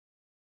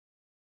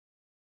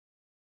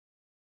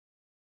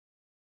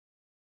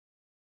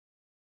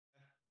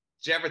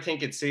you ever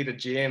think you'd see the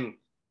gym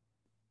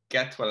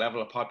get to a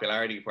level of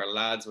popularity where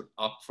lads would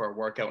opt for a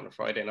workout on a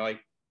Friday night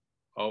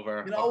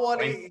over? You know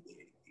what?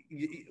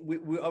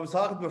 I was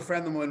talking to a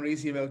friend of mine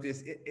recently about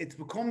this. It's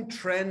become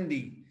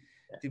trendy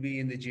to be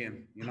in the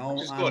gym, you know.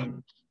 Which is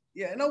good.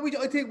 Yeah, no,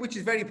 I think which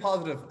is very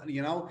positive,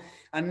 you know.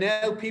 And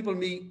now people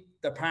meet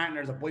their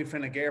partners, or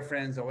boyfriend, or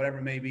girlfriends, or whatever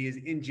it may be, is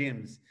in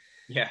gyms.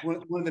 Yeah. One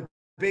of the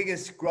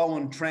biggest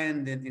growing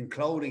trend in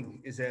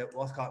clothing is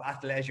what's called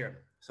athleisure.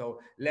 So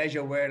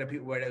leisure wear that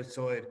people wear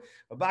outside.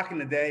 But back in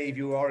the day, if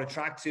you wore a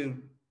tracksuit,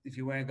 if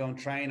you weren't going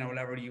to train or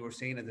whatever, you were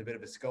seen as a bit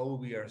of a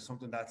Scobie or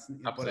something. That's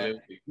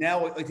absolutely. But,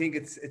 now I think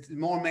it's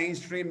more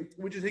mainstream,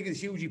 which I think is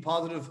hugely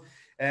positive.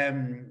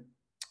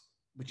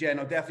 But yeah,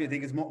 no, definitely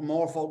think it's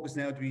more focused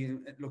now to be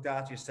looked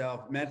after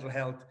yourself, mental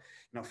health,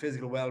 you know,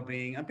 physical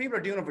well-being, and people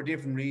are doing it for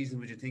different reasons,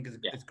 which I think is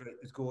great.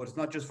 It's good. It's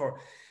not just for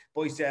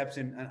biceps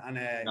and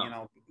no. You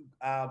know,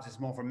 abs. It's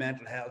more for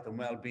mental health and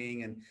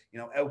well-being, and you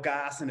know,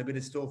 outgassing a bit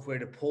of stuff where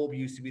the pub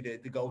used to be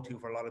the go-to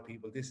for a lot of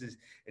people. This is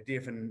a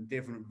different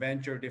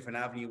venture, different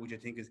avenue, which I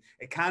think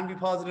it can be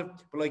positive,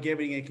 but like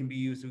everything, it can be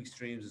used to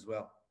extremes as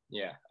well.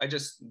 Yeah, I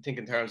just think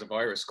in terms of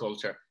Irish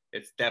culture,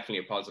 it's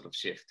definitely a positive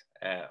shift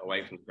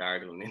away from the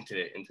garden and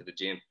into the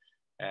gym.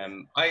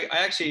 I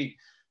actually,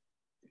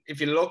 if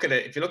you look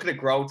at the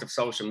growth of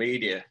social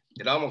media,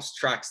 it almost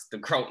tracks the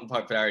growth and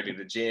popularity of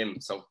the gym.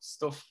 So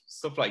stuff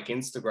like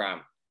Instagram,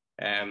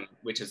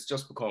 which has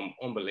just become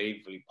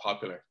unbelievably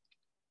popular.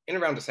 In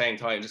around the same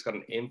time, just got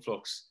an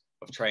influx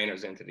of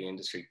trainers into the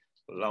industry.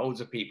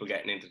 Loads of people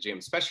getting into the gym,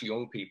 especially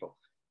young people.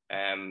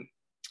 And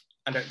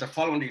they're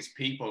following these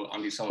people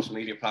on these social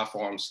media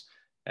platforms.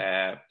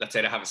 Let's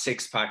say they have a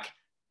six-pack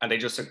and they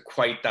just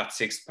equate that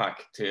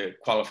six-pack to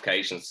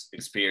qualifications,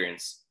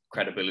 experience,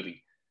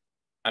 credibility.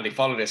 And they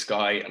follow this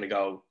guy and they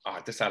go, oh,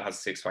 this lad has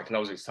a six-pack,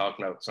 knows what he's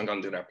talking about, so I'm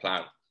going to do their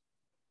plan.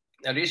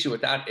 Now, the issue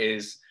with that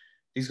is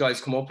these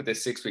guys come up with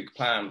this 6-week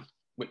plan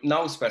with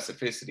no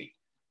specificity.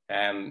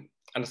 And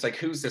it's like,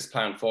 who's this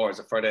plan for? Is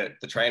it for the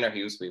trainer who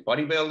used to be a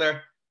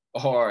bodybuilder?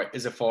 Or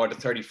is it for the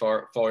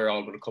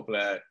 34-year-old with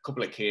a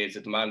couple of kids,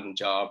 a demanding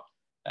job,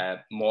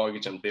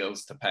 mortgage and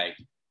bills to pay?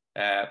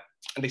 And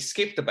they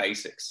skip the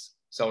basics.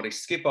 So they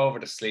skip over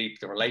the sleep,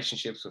 the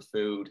relationships with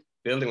food,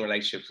 building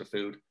relationships with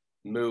food,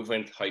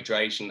 movement,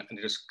 hydration, and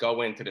they just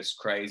go into this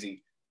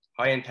crazy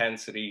high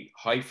intensity,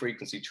 high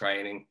frequency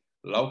training,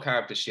 low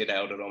carb the shit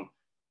out of them.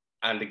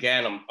 And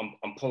again,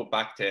 I'm pulled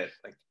back to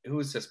like, who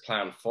is this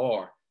plan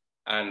for?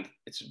 And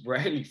it's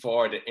rarely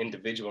for the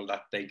individual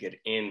that they get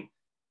in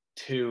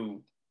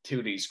to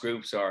these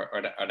groups or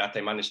that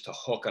they manage to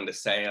hook on the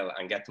sale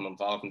and get them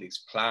involved in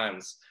these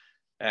plans.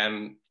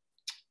 And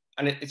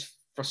it's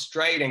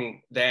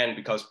frustrating then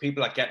because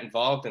people that get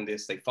involved in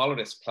this, they follow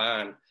this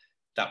plan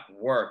that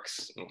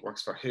works, and it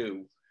works for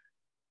who,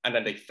 and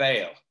then they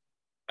fail.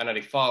 And then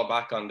they fall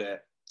back on I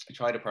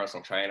tried a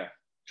personal trainer,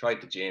 tried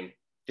the gym,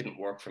 didn't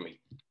work for me.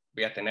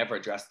 But yet they never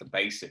address the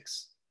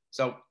basics.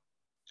 So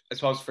I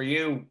suppose for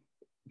you,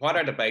 what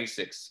are the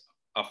basics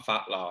of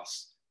fat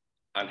loss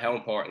and how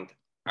important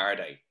are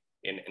they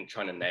in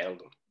trying to nail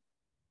them?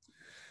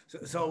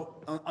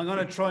 So I'm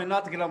going to try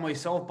not to get on my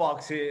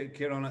soapbox here,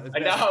 Ciarán. I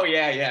know,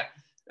 yeah.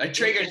 I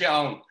triggered you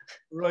on.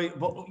 Right,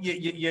 but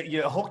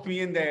you hooked me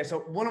in there. So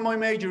one of my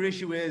major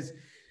issue is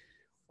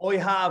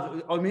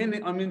I'm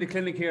in the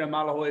clinic here in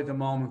Malahide at the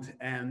moment,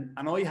 and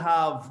I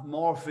have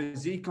more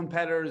physique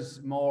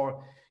competitors,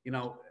 more you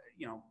know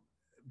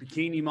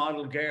bikini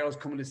model girls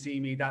coming to see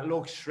me that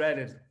look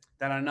shredded,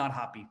 that are not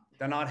happy,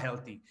 they're not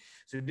healthy.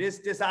 So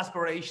this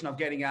aspiration of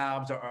getting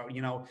abs, or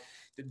you know,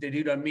 they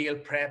do their meal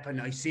prep, and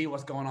I see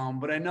what's going on,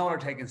 but I know they're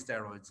taking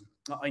steroids.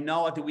 I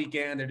know at the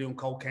weekend they're doing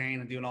cocaine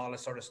and doing all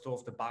this sort of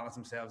stuff to balance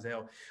themselves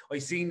out.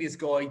 I've seen this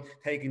guy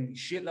taking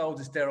shitloads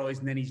of steroids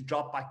and then he's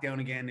dropped back down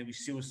again and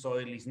he's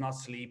suicidal, he's not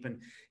sleeping,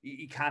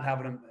 he can't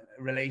have a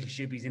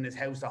relationship, he's in his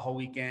house the whole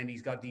weekend,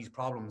 he's got these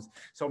problems.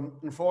 So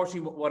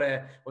unfortunately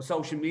what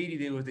social media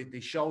do is they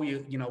show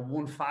you, you know,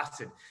 one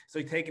facet. So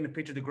like taking a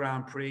picture of the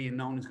Grand Prix and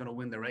no one's going to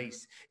win the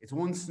race. It's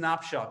one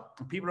snapshot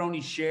and people are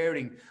only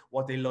sharing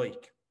what they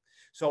like.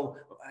 So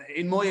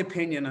in my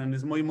opinion, and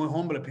it's my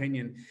humble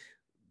opinion,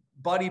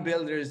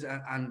 bodybuilders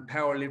and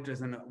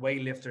powerlifters and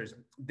weightlifters,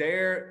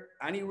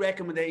 any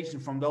recommendation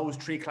from those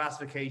three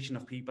classification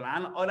of people,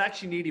 and I'd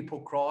actually need to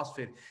put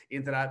CrossFit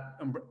into that,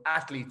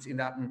 athletes in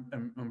that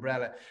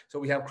umbrella. So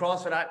we have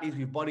CrossFit athletes,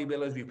 we have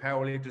bodybuilders, we have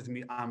powerlifters,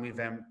 and we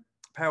have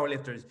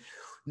powerlifters.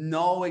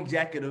 No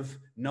executive,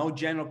 no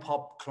general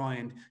pop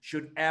client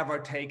should ever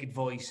take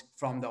advice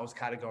from those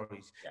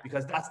categories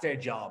because that's their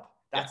job.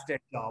 That's their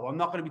job. I'm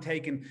not going to be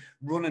taking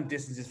running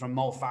distances from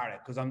Mo Farah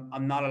because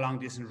I'm not a long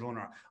distance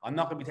runner. I'm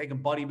not going to be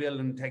taking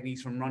bodybuilding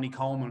techniques from Ronnie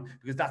Coleman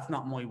because that's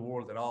not my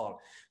world at all.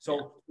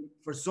 So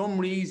for some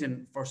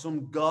reason, for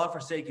some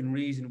godforsaken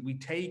reason, we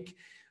take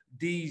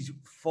these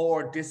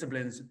 4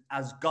 disciplines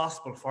as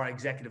gospel for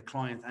executive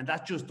clients, and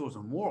that just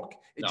doesn't work.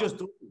 It just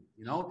doesn't.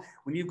 You know,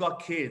 when you've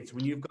got kids,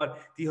 when you've got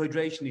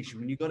dehydration issue,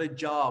 when you've got a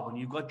job, when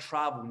you've got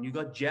travel, when you've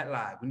got jet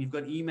lag, when you've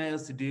got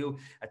emails to do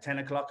at 10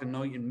 o'clock at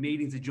night and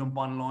meetings to jump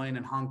online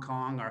in Hong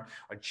Kong or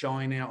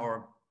China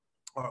or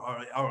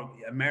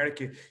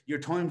America, your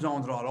time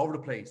zones are all over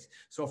the place.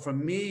 So for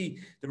me,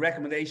 the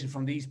recommendation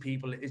from these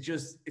people is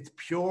just, it's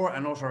pure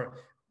and utter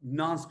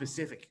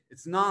non-specific.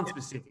 It's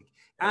non-specific.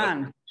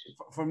 And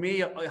for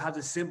me, I have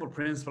this simple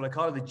principle. I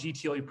call it the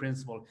GTI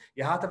principle.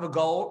 You have to have a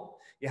goal.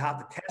 You have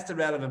to test a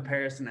relevant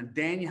person, and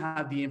then you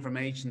have the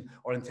information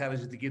or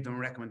intelligence to give them a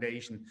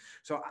recommendation.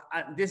 So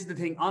this is the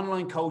thing.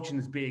 Online coaching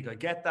is big. I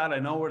get that. I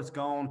know where it's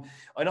going.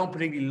 I don't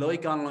particularly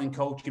like online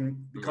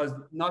coaching because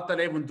not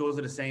that everyone does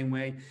it the same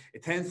way.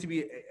 It tends to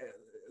be a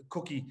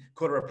cookie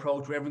cutter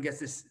approach where everyone gets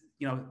this,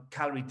 you know,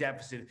 calorie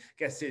deficit,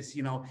 gets this,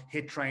 you know,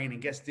 HIIT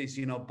training, gets this,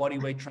 you know, body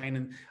weight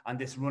training and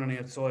this running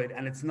outside.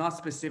 And it's not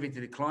specific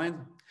to the client,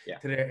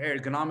 to their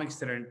ergonomics,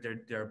 to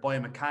their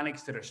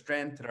biomechanics, to their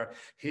strength, to their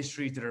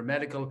history, to their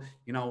medical,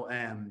 you know,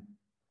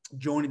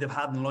 journey they've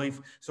had in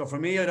life. So for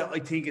me, I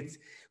think it's,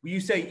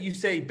 you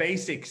say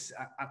basics,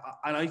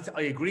 and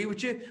I agree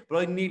with you, but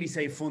I nearly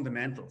say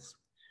fundamentals.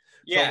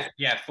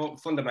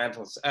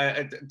 Fundamentals.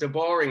 The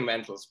boring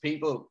mentals.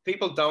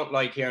 People don't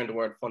like hearing the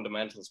word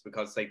fundamentals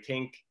because they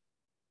think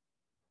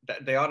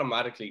that they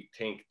automatically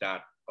think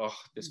that, oh,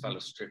 this fellow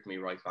stripped me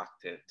right back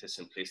to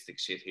simplistic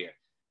shit here.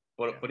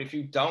 But if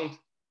you don't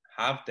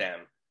have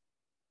them,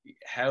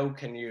 how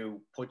can you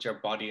put your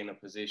body in a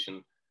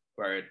position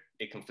where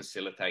it can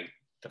facilitate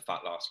the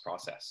fat loss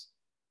process?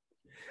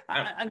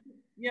 And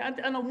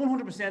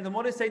 100%. And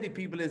what I say to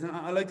people is, and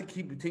I like to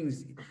keep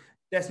things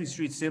Sesame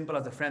Street simple,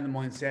 as a friend of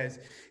mine says.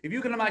 If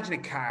you can imagine a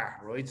car,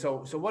 right?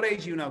 So what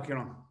age are you now,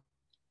 Ciarán?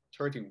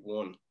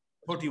 31.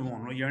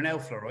 31, right? You're an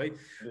outflow, right?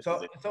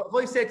 So if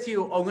I said to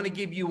you, I'm going to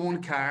give you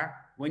one car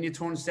when you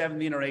turn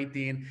 17 or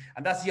 18,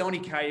 and that's the only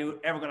car you're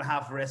ever going to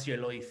have for the rest of your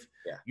life.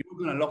 You're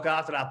going to look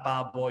after that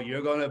bad boy.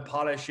 You're going to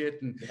polish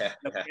it and get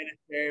it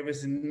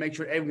service and make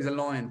sure everything's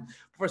aligned.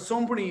 For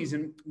some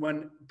reason,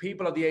 when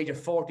people at the age of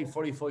 40,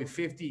 45,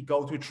 50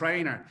 go to a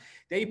trainer,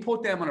 they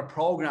put them on a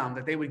program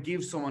that they would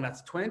give someone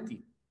that's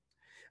 20.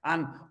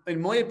 And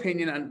in my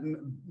opinion, and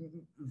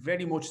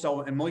very much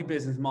so in my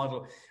business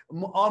model,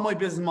 all my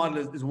business model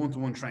is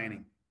one-to-one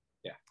training.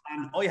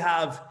 And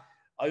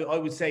I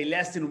would say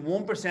less than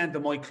 1%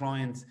 of my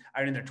clients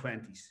are in their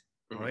 20s,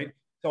 right?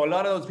 So a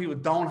lot of those people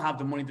don't have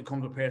the money to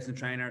come to a personal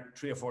trainer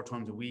 3 or 4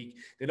 times a week.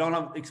 They don't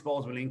have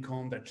disposable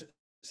income. They're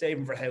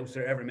saving for a house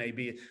or whatever it may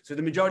be. So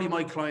the majority of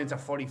my clients are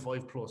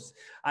 45 plus,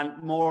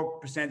 and more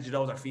percentage of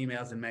those are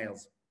females than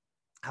males.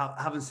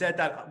 Having said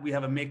that, we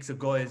have a mix of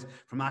guys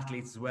from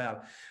athletes as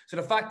well. So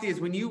the fact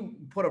is, when you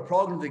put a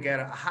program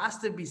together, it has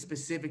to be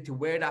specific to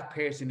where that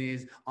person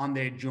is on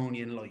their journey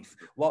in life,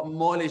 what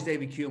mileage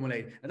they've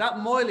accumulated. And that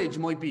mileage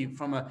might be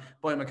from a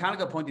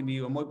biomechanical point of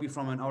view, it might be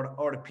from an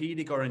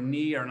orthopedic or a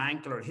knee or an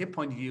ankle or a hip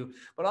point of view,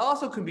 but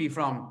also can be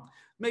from,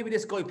 maybe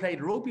this guy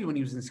played rugby when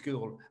he was in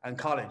school and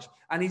college,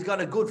 and he's got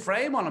a good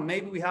frame on him.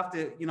 Maybe we have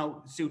to, you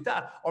know, suit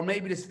that. Or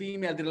maybe this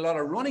female did a lot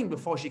of running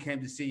before she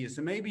came to see you.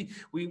 So maybe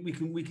we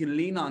can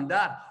lean on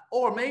that.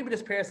 Or maybe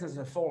this person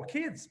has 4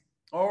 kids,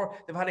 or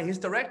they've had a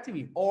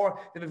hysterectomy, or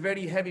they have a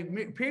very heavy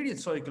period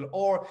cycle,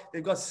 or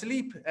they've got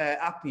sleep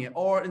apnea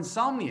or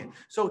insomnia.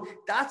 So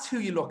that's who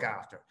you look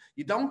after.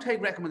 You don't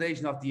take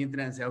recommendations off the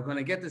internet and say, I'm going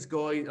to get this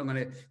guy, I'm going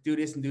to do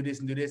this and do this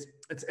and do this.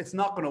 It's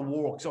not going to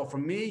work. So for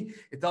me,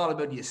 it's all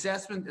about the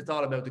assessment. It's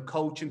all about the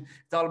coaching.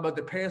 It's all about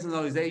the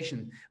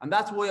personalization. And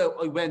that's why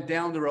I went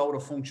down the road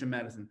of functional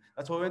medicine.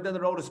 That's why I went down the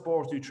road of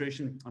sports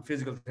nutrition and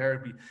physical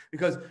therapy.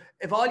 Because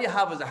if all you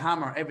have is a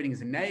hammer, everything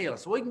is a nail.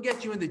 So I can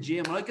get you in the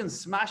gym and I can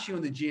smash you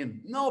in the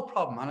gym. No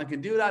problem. And I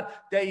can do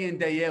that day in,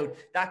 day out.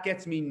 That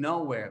gets me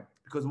nowhere.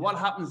 Because what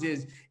happens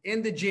is,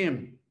 in the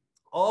gym,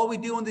 all we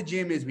do in the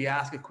gym is we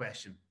ask a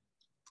question.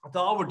 That's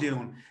all we're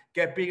doing.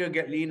 Get bigger,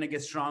 get leaner,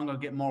 get stronger,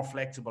 get more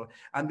flexible.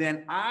 And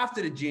then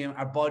after the gym,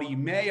 our body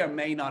may or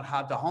may not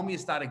have the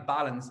homeostatic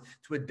balance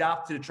to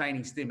adapt to the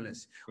training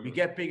stimulus. We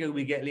get bigger,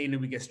 we get leaner,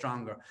 we get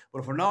stronger. But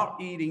if we're not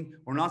eating,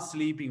 we're not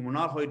sleeping, we're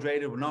not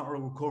hydrated, we're not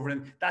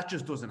recovering, that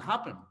just doesn't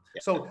happen.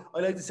 So I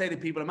like to say to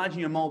people, imagine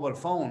your mobile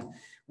phone.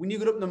 When you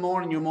get up in the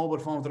morning, your mobile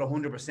phone's at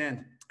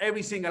 100%.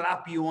 Every single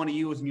app you want to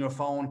use in your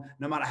phone,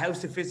 no matter how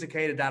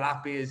sophisticated that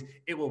app is,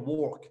 it will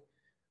work.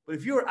 But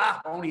if your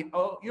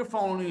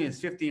phone only is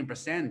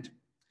 15%,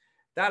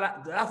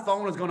 that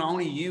phone is going to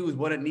only use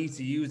what it needs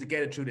to use to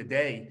get it through the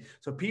day.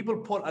 So people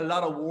put a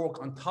lot of work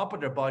on top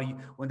of their body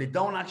when they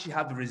don't actually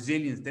have the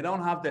resilience. They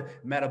don't have the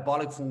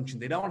metabolic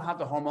function. They don't have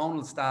the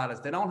hormonal status.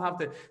 They don't have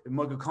the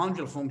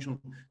mitochondrial function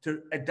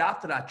to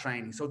adapt to that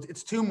training. So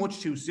it's too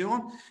much too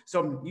soon.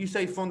 So you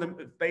say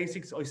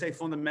basics, I say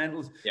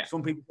fundamentals.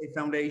 Some people say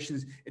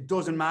foundations. It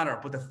doesn't matter.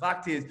 But the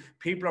fact is,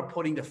 people are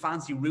putting the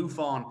fancy roof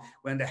on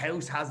when the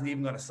house hasn't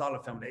even got a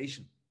solid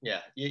foundation.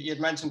 Yeah,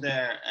 you'd mentioned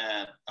there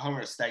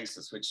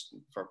homeostasis, which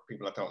for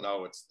people that don't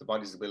know, it's the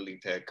body's ability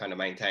to kind of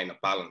maintain a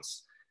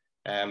balance.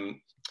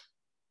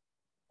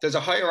 there's a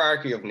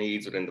hierarchy of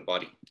needs within the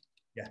body.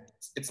 Yeah.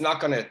 It's not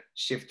going to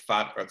shift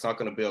fat or it's not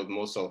going to build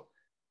muscle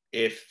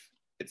if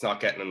it's not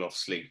getting enough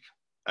sleep.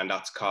 And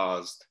that's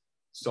caused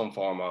some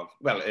form of,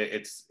 well,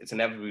 it's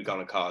inevitably going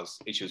to cause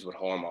issues with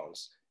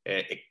hormones.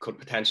 It could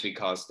potentially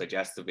cause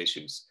digestive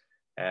issues.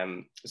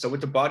 So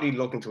with the body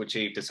looking to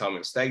achieve this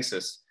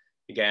homeostasis,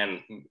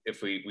 again,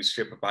 if we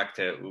strip it back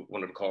to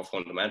one of the core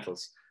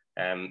fundamentals,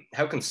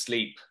 how can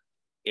sleep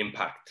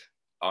impact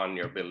on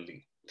your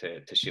ability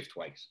to shift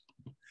weight?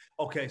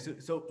 Okay,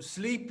 so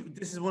sleep,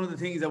 this is one of the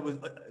things that was,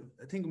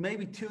 I think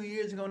maybe 2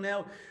 years ago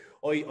now,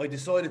 I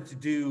decided to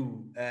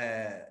do,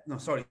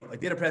 I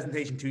did a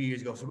presentation 2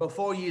 years ago. So about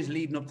 4 years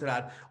leading up to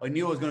that, I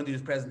knew I was going to do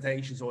this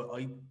presentation. So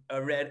I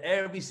read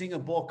every single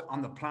book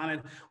on the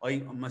planet.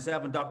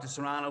 Myself and Dr.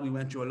 Ciarán, we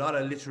went through a lot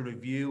of literature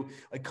review.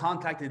 I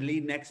contacted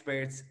leading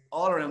experts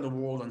all around the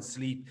world on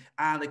sleep,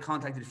 and I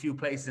contacted a few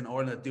places in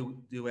Ireland that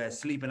do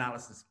sleep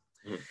analysis.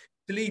 Mm.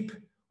 Sleep,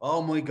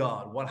 oh my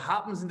God, what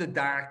happens in the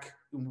dark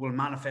will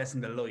manifest in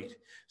the light.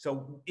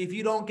 So if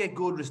you don't get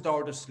good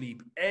restorative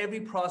sleep,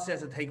 every process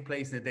that takes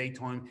place in the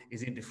daytime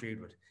is interfered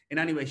with in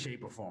any way,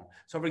 shape, or form.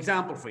 So for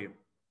example, for you,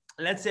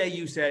 let's say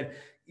you said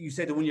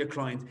to one of your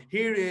clients,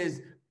 here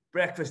is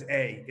breakfast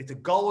A. It's a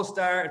gold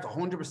star, it's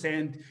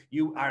 100%.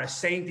 You are a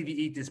saint if you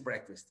eat this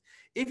breakfast.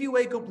 If you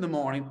wake up in the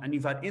morning and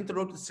you've had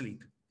interrupted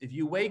sleep, if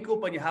you wake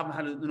up and you haven't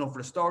had enough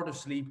restorative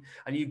sleep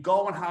and you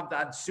go and have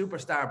that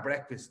superstar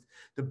breakfast,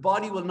 the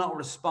body will not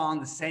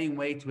respond the same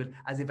way to it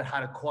as if it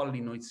had a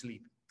quality night's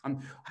sleep.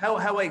 And how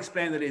I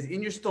explain that is,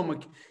 in your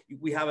stomach,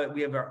 we have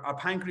our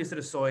pancreas to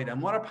the side.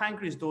 And what our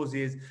pancreas does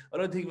is, I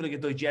don't think of it like a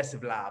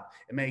digestive lab.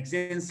 It makes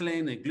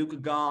insulin and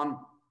glucagon.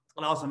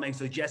 It also makes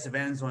digestive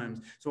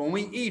enzymes. So when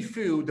we eat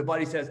food, the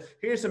body says,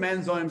 here's some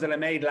enzymes that I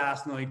made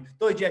last night.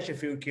 Digest your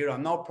food,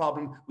 Ciarán, no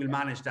problem. We'll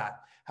manage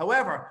that.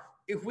 However,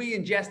 if we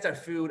ingest our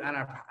food and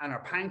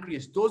our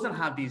pancreas doesn't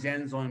have these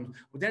enzymes,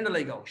 well, then they're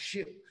like, oh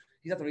shit,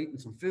 he's after eating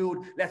some food.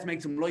 Let's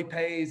make some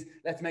lipase.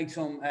 Let's make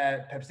some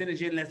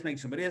pepsinogen. Let's make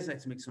some of this.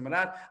 Let's make some of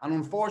that. And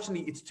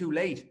unfortunately, it's too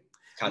late.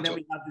 And then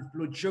we have this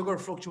blood sugar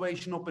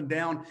fluctuation up and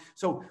down.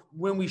 So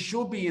when we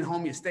should be in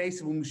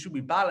homeostasis, when we should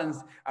be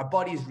balanced, our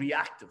body is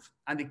reactive.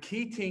 And the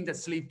key thing that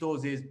sleep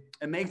does is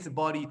it makes the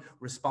body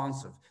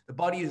responsive. The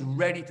body is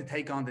ready to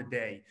take on the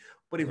day.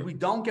 But if we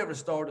don't get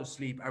restorative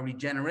sleep, our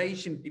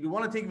regeneration, if you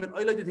want to think of it,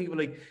 I like to think of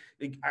it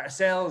like our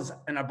cells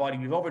in our body.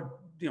 We've over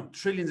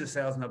trillions of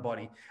cells in our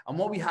body. And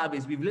what we have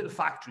is we have little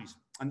factories.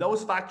 And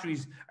those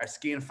factories are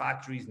skin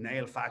factories,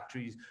 nail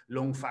factories,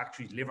 lung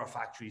factories, liver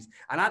factories.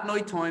 And at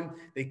night time,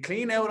 they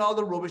clean out all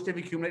the rubbish they've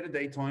accumulated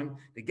at daytime.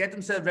 They get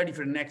themselves ready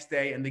for the next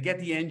day and they get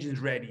the engines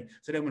ready.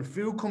 So then when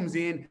food comes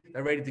in,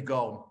 they're ready to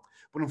go.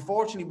 But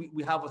unfortunately,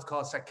 we have what's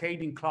called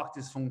circadian clock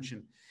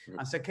dysfunction.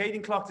 And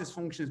circadian clock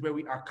dysfunction is where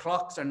our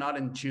clocks are not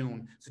in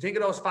tune. So think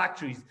of those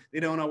factories.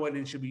 They don't know whether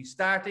they should be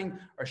starting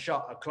or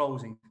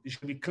closing. They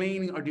should be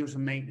cleaning or doing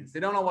some maintenance. They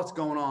don't know what's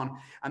going on.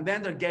 And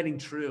then they're getting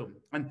through.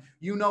 And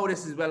you know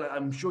this as well.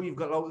 I'm sure you've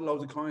got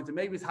loads of clients, and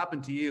maybe it's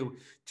happened to you.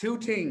 Two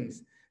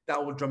things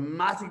that will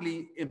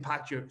dramatically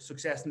impact your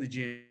success in the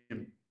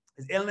gym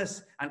is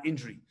illness and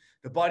injury.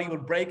 The body will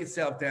break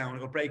itself down.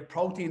 It will break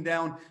protein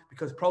down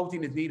because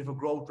protein is needed for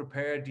growth,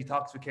 repair,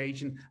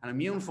 detoxification, and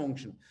immune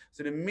function.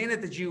 So the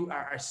minute that you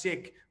are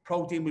sick,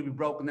 protein will be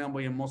broken down by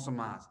your muscle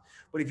mass.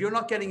 But if you're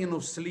not getting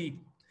enough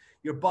sleep,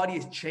 your body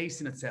is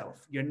chasing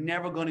itself. You're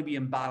never going to be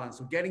in balance.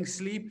 So getting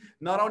sleep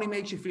not only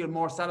makes you feel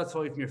more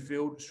satisfied from your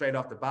food straight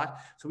off the bat.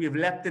 So we have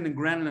leptin and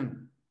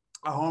ghrelin,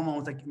 are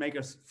hormones that make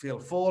us feel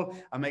full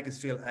and make us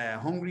feel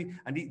hungry.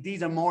 And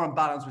these are more in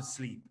balance with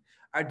sleep.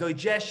 Our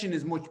digestion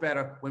is much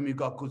better when we've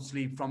got good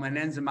sleep from an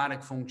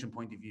enzymatic function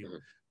point of view.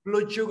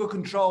 Blood sugar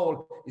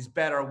control is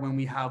better when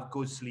we have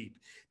good sleep.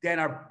 Then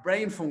our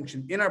brain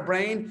function. In our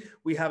brain,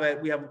 we have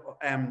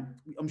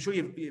I'm sure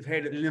you've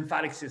heard of the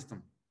lymphatic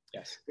system.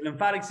 Yes. The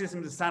lymphatic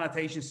system is a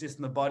sanitation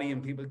system of the body,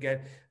 and people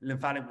get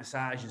lymphatic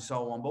massage and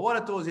so on. But what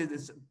it does is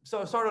it's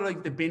sort of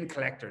like the bin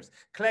collectors,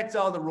 collects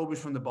all the rubbish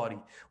from the body.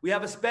 We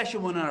have a special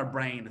one in our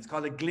brain. It's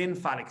called a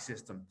glymphatic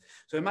system.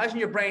 So imagine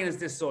your brain is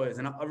this size,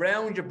 and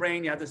around your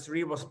brain, you have the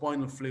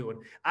cerebrospinal fluid.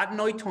 At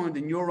nighttime,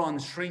 the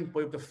neurons shrink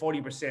by up to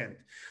 40%.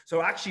 So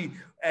it actually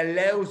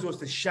allows us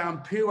to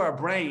shampoo our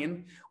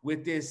brain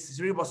with this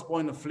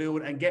cerebrospinal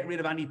fluid and get rid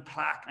of any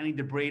plaque, any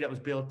debris that was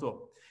built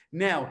up.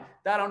 Now,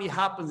 that only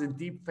happens in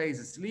deep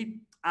phases of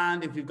sleep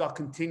and if you've got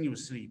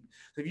continuous sleep.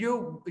 So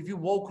if you've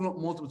woken up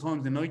multiple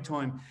times in the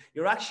nighttime,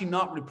 you're actually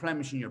not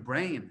replenishing your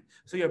brain.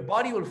 So your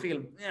body will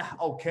feel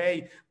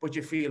okay, but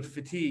you feel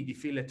fatigued, you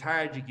feel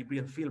lethargic,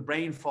 you feel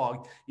brain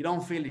fog, you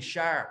don't feel as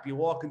sharp. You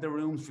walk into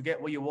rooms,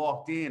 forget where you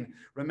walked in,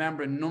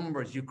 remember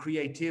numbers, your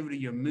creativity,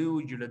 your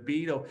mood, your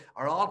libido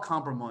are all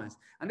compromised.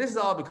 And this is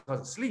all because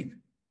of sleep.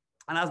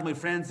 And as my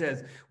friend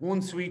says,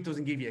 one sweet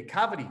doesn't give you a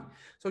cavity.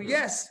 So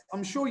yes,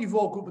 I'm sure you've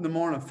woke up in the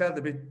morning and felt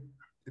a bit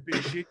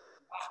shit.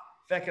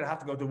 Feck it, I have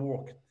to go to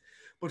work.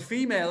 But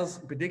females,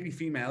 particularly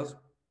females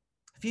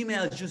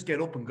just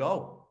get up and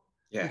go.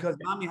 Yeah. Because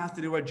mommy has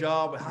to do her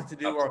job, has to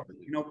do her,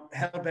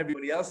 help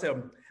everybody else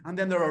out. And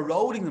then they're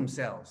eroding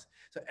themselves.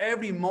 So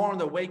every morning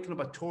they're waking up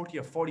at 30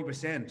 or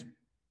 40%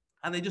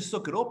 and they just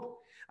suck it up.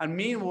 And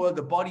meanwhile,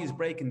 the body is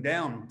breaking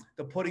down.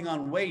 They're putting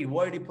on weight.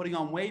 Why are they putting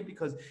on weight?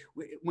 Because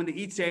when they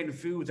eat certain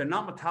foods, they're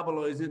not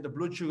metabolizing it. The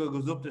blood sugar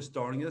goes up, they're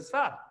storing it as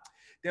fat.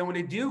 Then when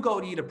they do go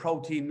to eat a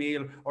protein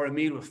meal or a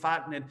meal with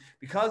fat in it,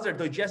 because their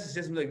digestive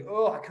system is like,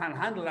 oh, I can't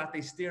handle that,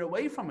 they steer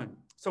away from it.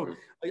 So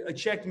I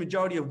checked the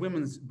majority of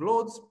women's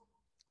bloods.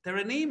 They're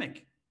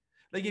anemic.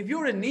 Like if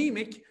you're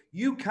anemic,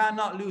 you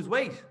cannot lose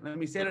weight. Let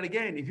me say that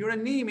again. If you're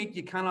anemic,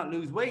 you cannot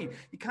lose weight.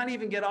 You can't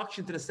even get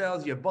oxygen to the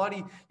cells of your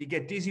body. You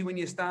get dizzy when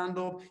you stand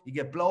up. You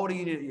get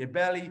bloating in your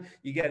belly.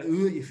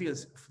 You feel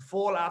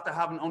full after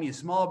having only a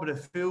small bit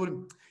of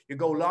food. You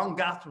go long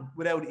gaps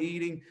without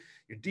eating.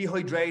 You're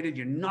dehydrated.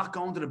 You're not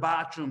going to the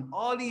bathroom.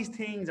 All these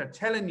things are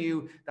telling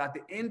you that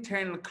the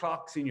internal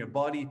clocks in your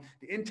body,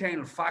 the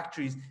internal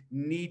factories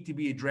need to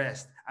be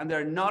addressed. And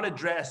they're not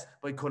addressed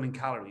by cutting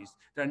calories.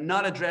 They're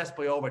not addressed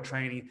by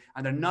overtraining.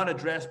 And they're not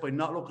addressed by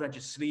not looking at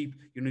your sleep,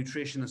 your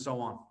nutrition, and so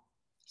on.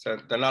 So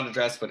they're not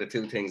addressed by the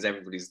two things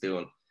everybody's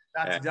doing.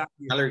 That's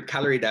exactly it.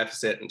 Calorie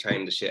deficit and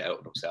training the shit out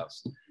of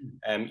themselves.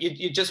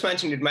 You just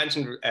mentioned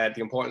the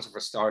importance of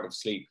restorative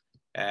sleep.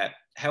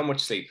 How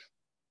much sleep?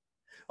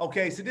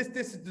 Okay, so this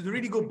is a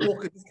really good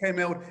book. It just came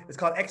out. It's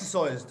called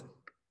Exercised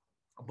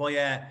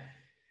by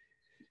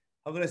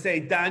I'm going to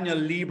say Daniel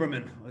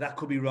Lieberman. That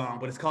could be wrong,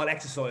 but it's called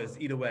Exercised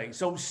either way.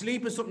 So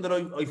sleep is something that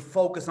I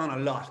focus on a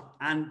lot.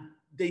 And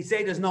they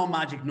say there's no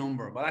magic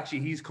number, but actually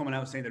he's coming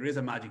out saying there is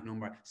a magic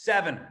number.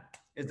 7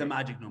 is the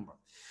magic number.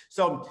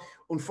 So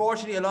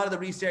unfortunately, a lot of the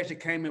research that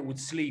came in with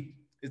sleep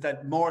is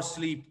that more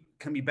sleep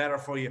can be better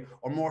for you,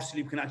 or more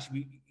sleep can actually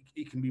be,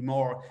 it can be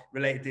more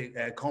related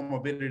to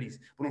comorbidities.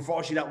 But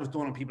unfortunately, that was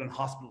done on people in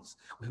hospitals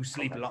who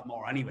sleep a lot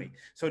more anyway.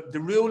 So the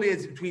rule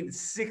is between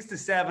 6 to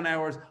 7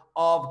 hours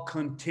of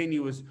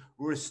continuous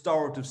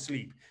restorative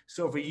sleep.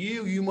 So for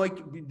you, you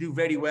might do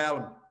very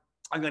well.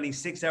 I'm going to need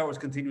 6 hours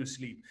continuous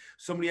sleep.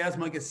 Somebody else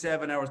might get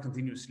 7 hours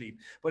continuous sleep.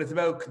 But it's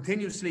about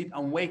continuous sleep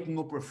and waking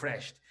up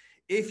refreshed.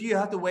 If you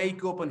have to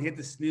wake up and hit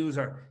the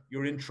snoozer,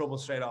 you're in trouble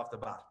straight off the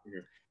bat. Yeah.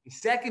 The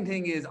second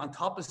thing is, on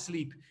top of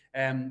sleep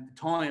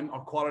time or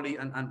quality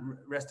and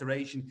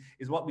restoration,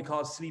 is what we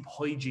call sleep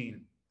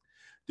hygiene.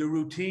 The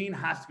routine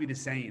has to be the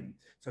same.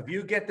 So if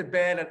you get to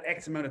bed at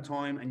X amount of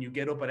time and you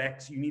get up at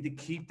X, you need to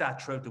keep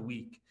that throughout the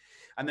week.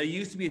 And there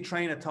used to be a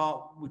train of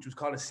thought which was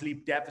called a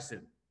sleep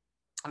deficit.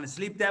 And a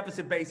sleep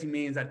deficit basically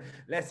means that,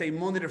 let's say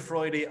Monday to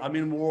Friday, I'm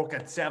in work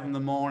at 7 in the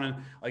morning,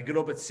 I get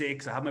up at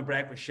 6, I have my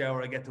breakfast,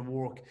 shower, I get to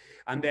work,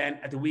 and then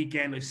at the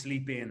weekend I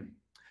sleep in.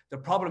 The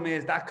problem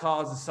is that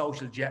causes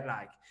social jet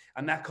lag,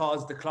 and that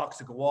causes the clocks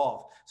to go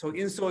off. So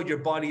inside your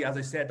body, as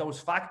I said, those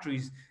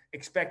factories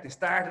expect to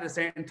start at a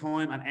certain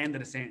time and end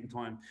at a certain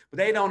time. But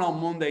they don't know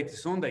Monday to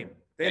Sunday.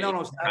 They don't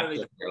know Saturday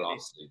to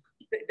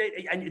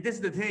Sunday. And this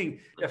is the thing.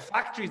 The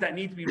factories that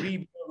need to be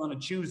rebuilt on a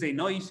Tuesday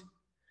night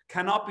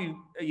cannot be,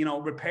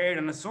 repaired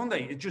on a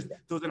Sunday. It just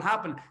doesn't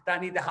happen.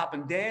 That need to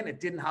happen then.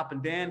 It didn't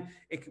happen then.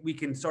 We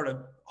can sort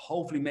of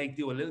hopefully make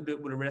do a little bit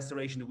with a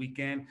restoration the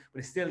weekend,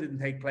 but it still didn't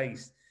take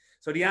place.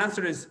 So the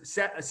answer is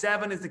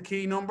 7 is the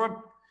key number.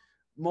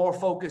 More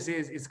focus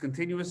is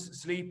continuous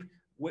sleep,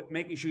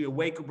 making sure you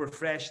wake up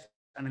refreshed.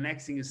 And the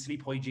next thing is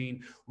sleep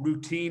hygiene,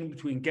 routine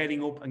between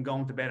getting up and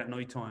going to bed at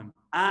night time.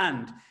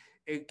 And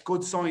a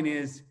good sign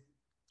is,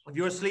 if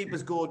your sleep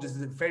is good, this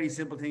is a very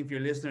simple thing for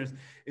your listeners,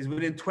 is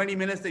within 20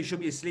 minutes, they should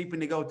be asleep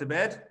when they go to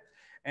bed.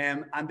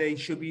 And they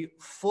should be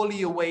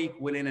fully awake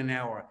within an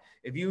hour.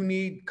 If you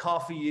need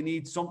coffee, you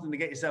need something to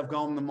get yourself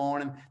going in the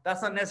morning,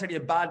 that's not necessarily a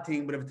bad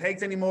thing, but if it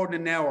takes any more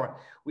than an hour,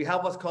 we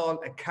have what's called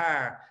a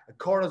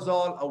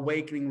cortisol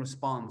awakening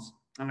response.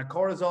 And a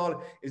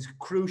cortisol is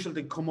crucial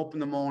to come up in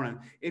the morning.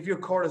 If your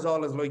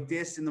cortisol is like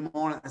this in the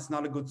morning, it's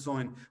not a good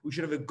sign. We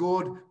should have a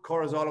good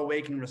cortisol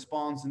awakening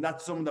response, and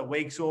that's someone that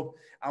wakes up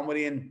and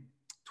within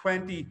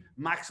 20,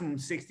 maximum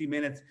 60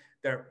 minutes,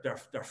 they're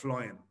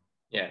flying.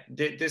 Yeah,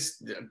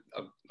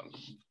 I'm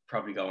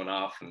probably going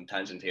off on a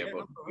tangent here,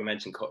 but you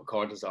mentioned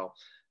cortisol.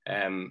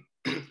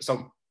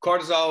 So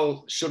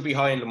cortisol should be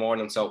high in the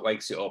morning, so it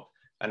wakes you up.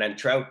 And then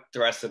throughout the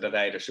rest of the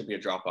day, there should be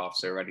a drop off,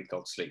 so you're ready to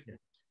go to sleep. Yeah.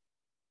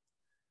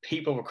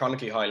 People with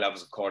chronically high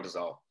levels of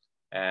cortisol,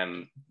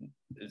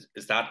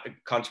 is that a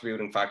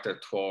contributing factor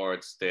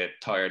towards the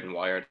tired and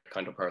wired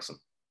kind of person?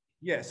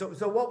 Yeah, so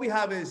what we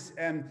have is,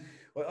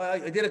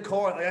 I did a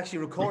course, I actually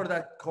recorded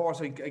that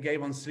course I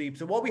gave on sleep.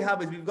 So what we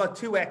have is we've got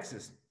 2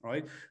 X's,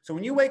 right? So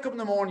when you wake up in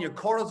the morning, your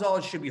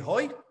cortisol should be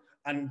high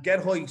and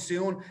get high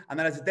soon. And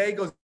then as the day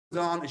goes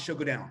on, it should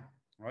go down,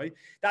 right?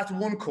 That's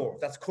one curve.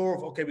 That's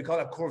curve, okay, we call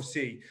that curve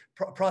C,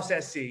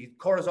 process C,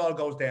 cortisol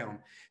goes down.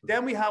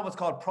 Then we have what's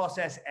called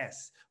process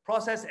S.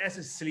 Process S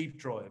is sleep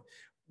drive.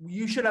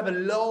 You should have a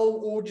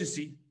low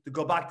urgency to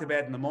go back to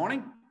bed in the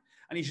morning,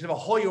 and you should have a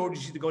high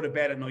urgency to go to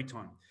bed at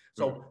nighttime.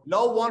 So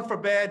low 1 for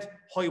bed,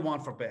 high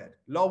 1 for bed.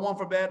 Low 1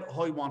 for bed,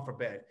 high 1 for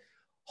bed.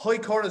 High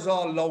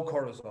cortisol, low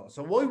cortisol.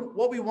 So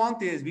what we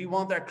want is, we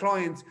want our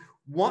clients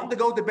wanting to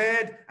go to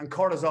bed and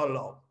cortisol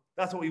low.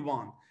 That's what we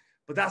want.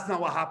 But that's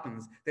not what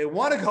happens. They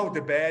want to go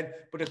to bed,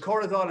 but the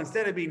cortisol,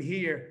 instead of being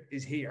here,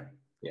 is here.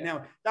 Yeah.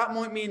 Now, that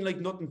might mean like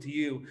nothing to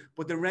you,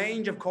 but the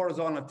range of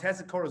cortisol, and I've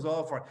tested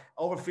cortisol for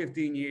over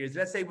 15 years.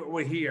 Let's say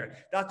we're here.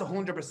 That's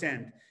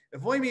 100%.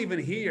 If I'm even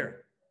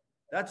here,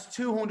 that's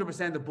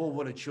 200% above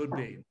what it should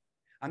be.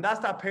 And that's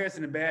that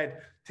person in bed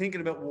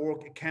thinking about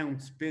work,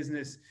 accounts,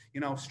 business,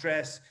 you know,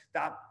 stress,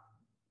 that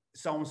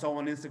so-and-so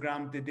on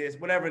Instagram did this,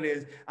 whatever it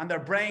is. And their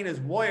brain is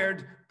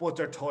wired, but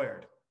they're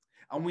tired.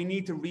 And we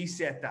need to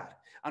reset that.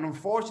 And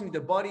unfortunately,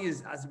 the body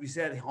is, as we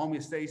said,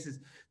 homeostasis.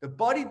 The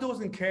body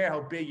doesn't care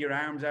how big your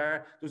arms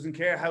are, doesn't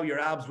care how your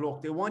abs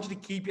look. They want you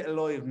to keep you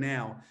alive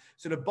now.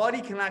 So the body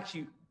can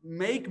actually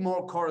make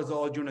more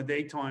cortisol during the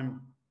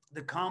daytime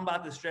to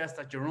combat the stress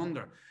that you're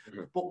under.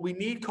 Mm-hmm. But we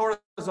need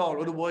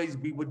cortisol, otherwise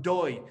we would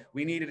die.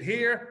 We need it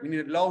here, we need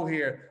it low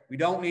here. We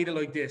don't need it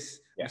like this.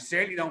 Yeah. We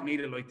certainly don't need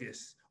it like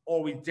this.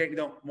 Or we certainly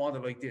don't want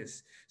it like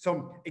this.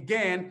 So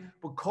again,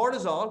 but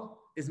cortisol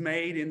is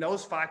made in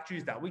those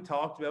factories that we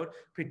talked about,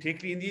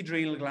 particularly in the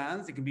adrenal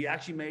glands. It can be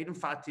actually made in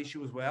fat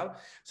tissue as well.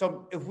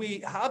 So if we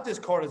have this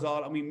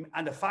cortisol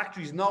and the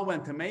factories know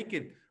when to make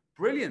it,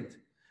 brilliant.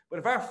 But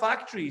if our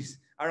factories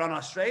are on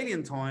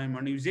Australian time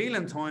or New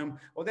Zealand time,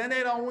 well, then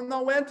they don't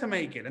know when to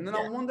make it. And then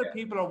no wonder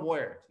people are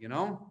wired, you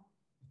know?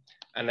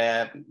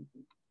 And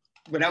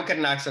without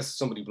getting access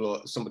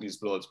to somebody's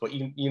bloods, but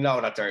you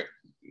know that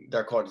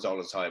their cortisol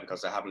is high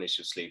because they're having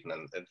issues sleeping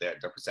and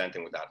they're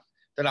presenting with that.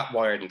 They're not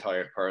wired and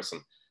tired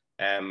person.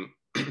 And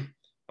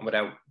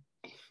without,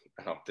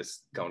 I know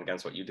this going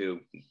against what you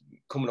do,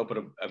 coming up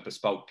with a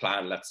bespoke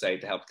plan, let's say,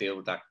 to help deal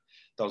with that,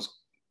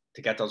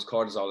 to get those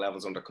cortisol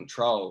levels under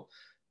control,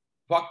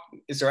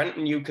 is there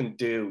anything you can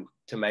do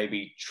to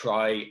maybe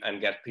try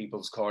and get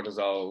people's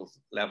cortisol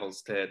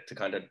levels to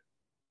kind of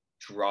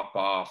drop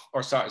off,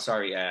 or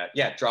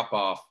drop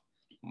off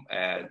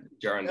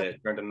during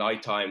the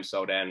night time,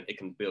 so then it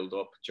can build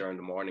up during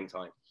the morning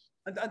time?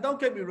 And don't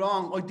get me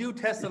wrong, I do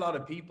test a lot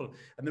of people.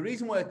 And the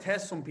reason why I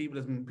test some people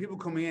is when people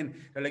come in,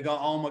 they're like,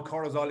 oh, my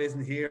cortisol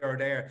isn't here or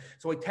there.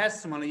 So I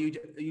test them, and I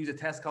use a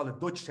test called a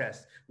Dutch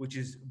test, which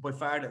is by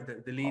far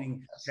the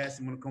leading test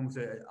when it comes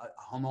to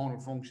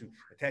hormonal function.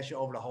 I test you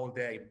over the whole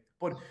day.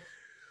 But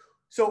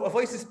so if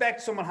I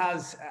suspect someone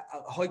has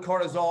a high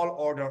cortisol,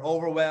 or they're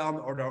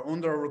overwhelmed, or they're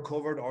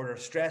under-recovered, or their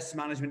stress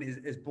management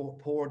is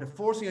poor, the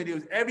first thing I do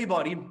is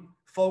everybody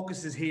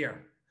focuses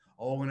here.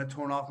 Oh, I'm going to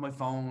turn off my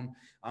phone.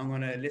 I'm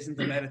going to listen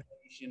to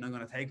meditation. I'm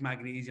going to take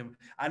magnesium.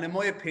 And in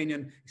my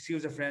opinion,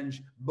 excuse the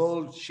French,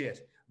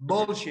 bullshit.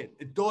 Bullshit.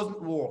 It doesn't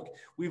work.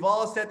 We've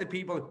all said to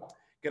people,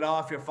 get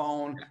off your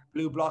phone,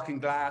 blue blocking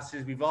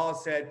glasses. We've all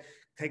said,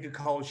 take a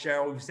cold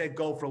shower. We've said,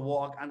 go for a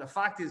walk. And the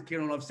fact is,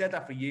 Ciarán, I've said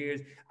that for years,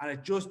 and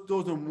it just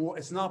doesn't work.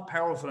 It's not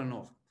powerful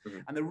enough. Mm-hmm.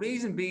 And the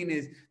reason being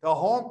is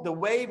the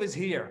wave is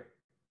here.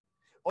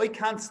 I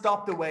can't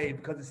stop the wave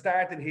because it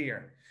started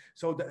here.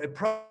 So the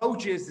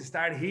approach is to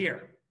start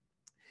here.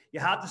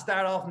 You have to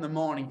start off in the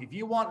morning. If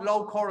you want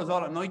low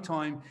cortisol at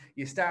nighttime,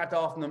 you start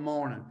off in the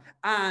morning.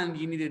 And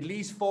you need at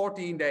least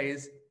 14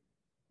 days.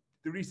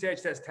 The research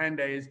says 10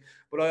 days,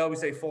 but I always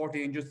say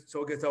 14 just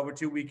so it gets over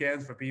 2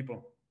 weekends for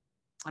people.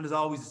 And there's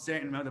always a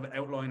certain amount of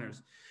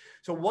outliners.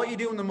 So what you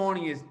do in the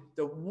morning is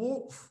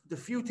the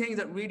few things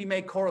that really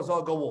make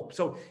cortisol go up.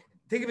 So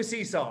think of a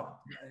seesaw.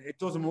 It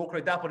doesn't work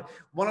like that. But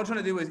what I'm trying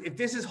to do is, if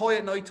this is high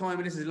at nighttime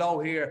and this is low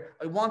here,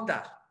 I want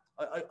that.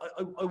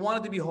 I want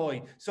it to be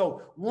high.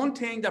 So one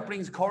thing that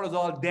brings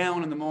cortisol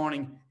down in the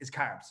morning is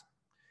carbs.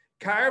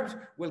 Carbs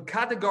will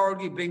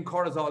categorically bring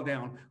cortisol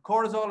down.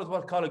 Cortisol is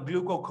what's called a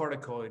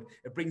glucocorticoid.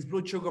 It brings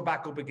blood sugar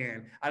back up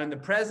again. And in the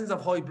presence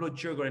of high blood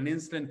sugar and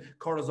insulin,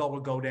 cortisol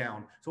will go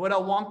down. So I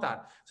don't want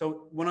that.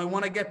 So when I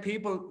want to get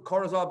people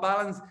cortisol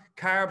balance,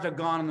 carbs are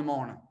gone in the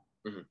morning.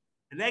 Mm-hmm.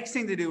 The next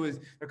thing to do is,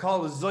 they're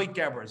called the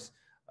Zeitgebers.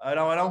 I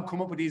don't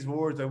come up with these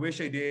words. I wish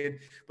I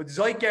did. But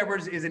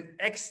Zeitgebers is an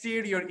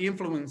exterior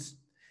influence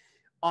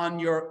on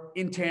your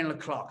internal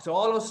clock. So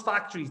all those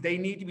factories, they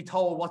need to be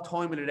told what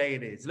time of the day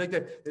it is. Like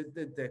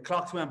the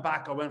clocks went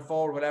back or went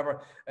forward,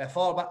 whatever.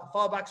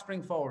 Fall back,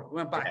 spring forward.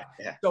 Went back.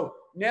 Yeah. So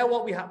now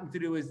what we happen to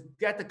do is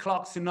get the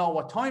clocks to know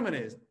what time it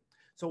is.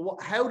 So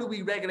how do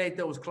we regulate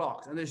those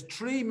clocks? And there's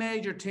 3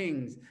 major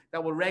things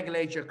that will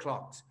regulate your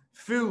clocks.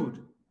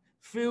 Food.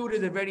 Food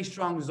is a very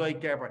strong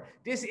Zeitgeber.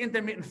 This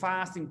intermittent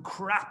fasting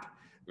crap,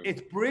 it's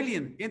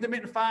brilliant.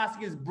 Intermittent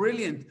fasting is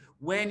brilliant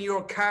when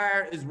your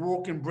car is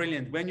working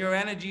brilliant, when your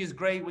energy is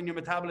great, when your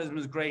metabolism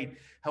is great.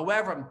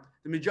 However,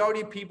 the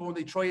majority of people, when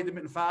they try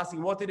intermittent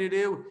fasting, what do?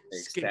 They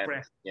skip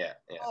breakfast. Yeah.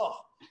 Oh,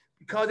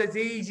 because it's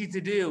easy to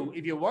do.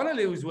 If you want to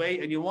lose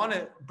weight and you want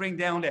to bring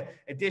down the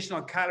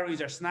additional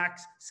calories or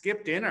snacks,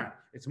 skip dinner.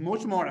 It's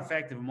much more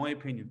effective, in my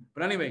opinion.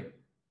 But anyway,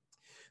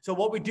 so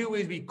what we do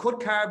is we cut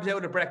carbs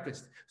out of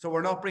breakfast. So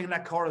we're not bringing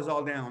that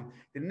cortisol down.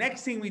 The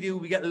next thing we do,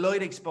 we get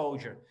light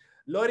exposure.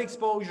 Light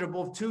exposure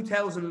above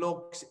 2000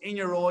 lux in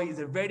your eye is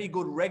a very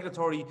good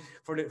regulatory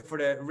for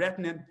the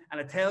retina,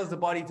 and it tells the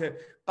body to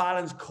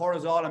balance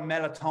cortisol and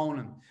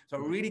melatonin. So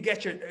it really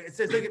gets your, it's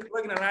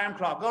like an alarm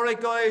clock. All right,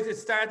 guys,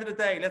 it's start of the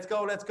day. Let's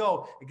go, let's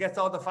go. It gets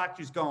all the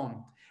factories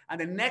going. And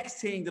the next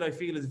thing that I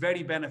feel is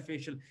very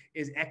beneficial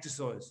is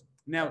exercise.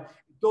 Now,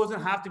 it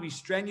doesn't have to be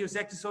strenuous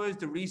exercise.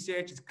 The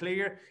research is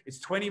clear. It's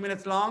 20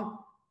 minutes long.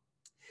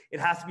 It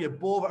has to be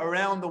above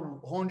around the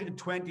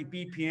 120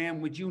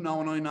 BPM, which you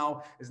know and I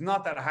know is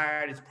not that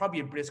hard. It's probably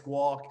a brisk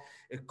walk.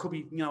 It could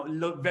be,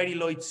 very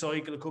light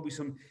cycle. It could be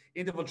some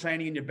interval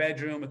training in your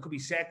bedroom. It could be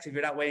sex if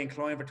you're that way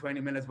inclined for 20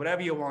 minutes,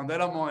 whatever you want. I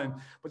don't mind.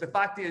 But the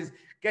fact is,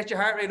 get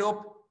your heart rate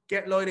up,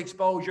 get light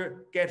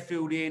exposure, get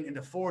food in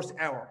the first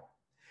hour.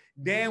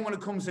 Then when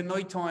it comes to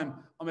nighttime,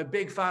 I'm a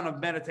big fan of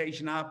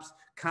meditation apps.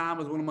 Calm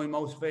is one of my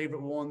most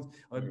favorite ones.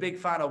 I'm a big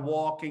fan of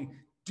walking.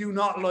 Do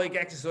not like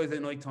exercise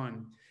at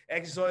nighttime.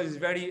 Exercise is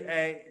very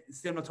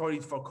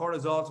stimulatory for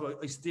cortisol, so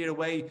I steer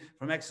away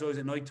from exercise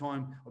at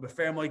nighttime. I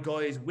prefer my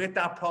guys with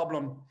that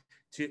problem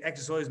to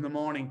exercise in the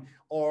morning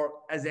or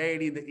as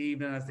early in the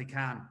evening as they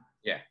can.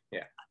 Yeah,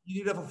 yeah.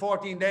 You do that for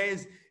 14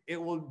 days,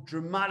 it will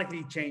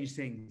dramatically change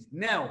things.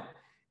 Now,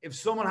 if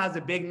someone has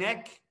a big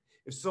neck,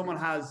 if someone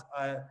has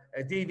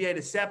a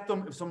deviated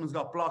septum, if someone's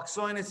got blocked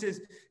sinuses,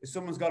 if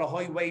someone's got a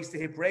high waist to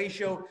hip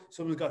ratio,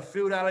 someone's got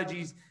food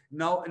allergies,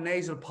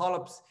 nasal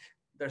polyps,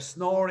 they're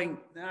snoring,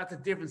 that's a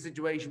different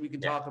situation we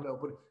can talk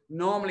about. But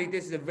normally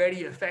this is a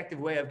very effective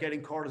way of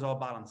getting cortisol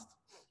balanced.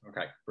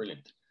 Okay,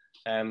 brilliant.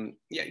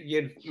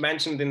 You'd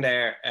mentioned in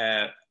there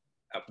at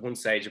one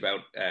stage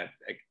about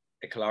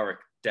a caloric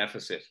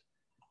deficit.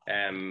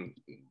 I'm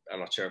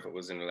not sure if it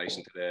was in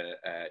relation to the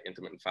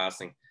intermittent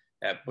fasting,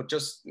 but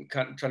just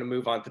kind of trying to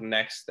move on to the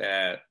next,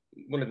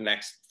 one of the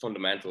next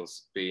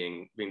fundamentals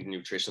being the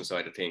nutrition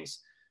side of things.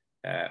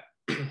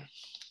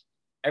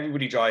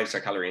 Everybody drives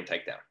their calorie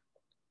intake down.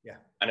 Yeah.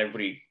 And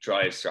everybody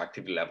drives their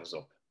activity levels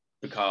up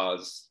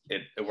because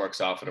it works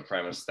off of the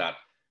premise that,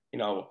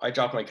 I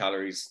drop my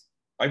calories,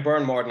 I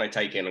burn more than I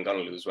take in, I'm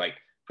going to lose weight,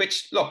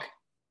 which, look,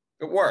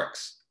 it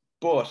works.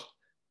 But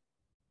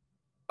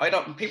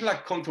people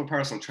that come to a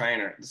personal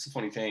trainer, this is a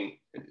funny thing,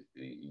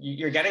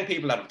 you're getting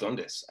people that have done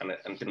this and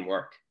it didn't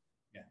work.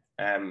 Yeah.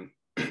 And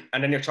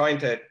then you're trying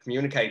to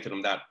communicate to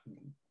them that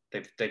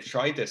they've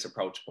tried this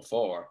approach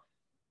before,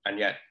 and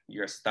yet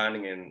you're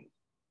standing in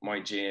my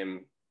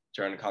gym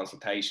during a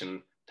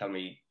consultation, tell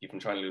me you've been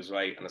trying to lose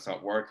weight and it's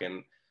not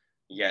working,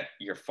 yet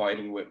you're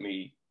fighting with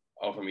me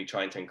over me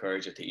trying to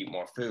encourage you to eat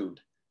more food.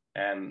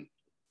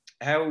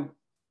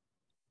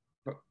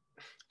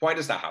 Why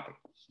does that happen?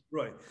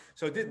 Right.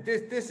 So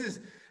this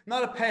is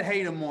not a pet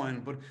hate of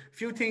mine, but a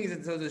few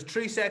things. So there's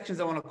 3 sections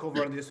I want to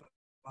cover on this,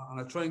 and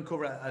I'll try and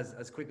cover it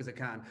as quick as I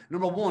can.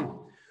 Number one,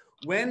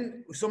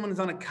 when someone is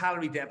on a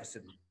calorie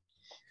deficit,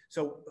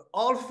 so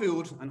all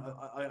food, and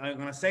I'm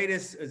going to say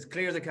this as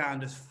clear as I can,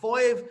 there's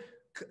 5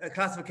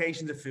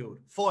 classifications of food.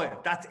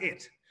 5, that's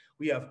it.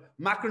 We have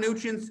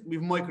macronutrients, we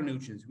have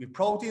micronutrients, we have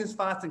proteins,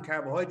 fats, and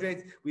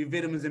carbohydrates, we have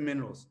vitamins and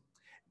minerals.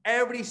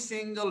 Every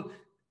single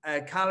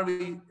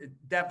calorie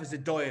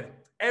deficit diet,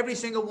 every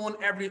single one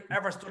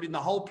ever studied in the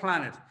whole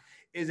planet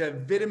is a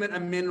vitamin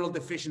and mineral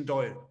deficient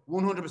diet,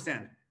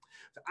 100%.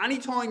 So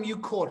anytime you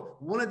cut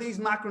one of these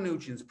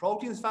macronutrients,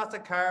 proteins, fats,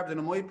 and carbs, and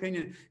in my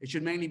opinion, it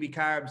should mainly be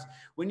carbs.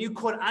 When you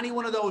cut any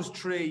one of those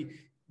 3,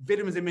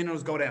 vitamins and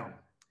minerals go down.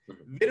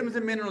 Vitamins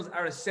and minerals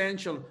are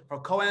essential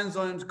for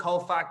coenzymes,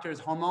 cofactors,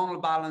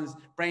 hormonal balance,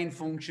 brain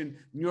function,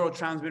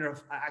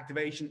 neurotransmitter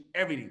activation,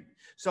 everything.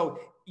 So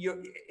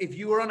if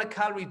you are on a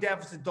calorie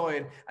deficit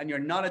diet and you're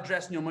not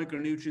addressing your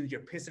micronutrients,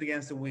 you're pissing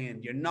against the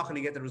wind. You're not going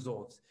to get the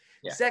results.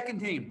 Yeah. Second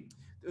thing,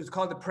 it's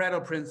called the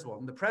Pareto principle.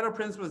 And the Pareto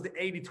principle is the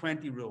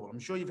 80-20 rule. I'm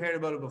sure you've heard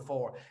about it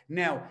before.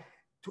 Now,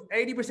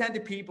 80%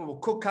 of people will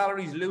cut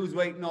calories, lose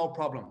weight, no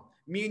problem.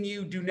 Me and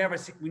you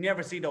we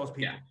never see those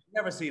people. Yeah.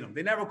 Never see them.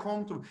 They never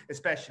come to a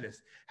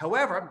specialist.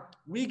 However,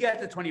 we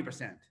get the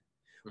 20%.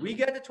 We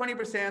get the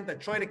 20% that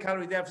try the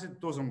calorie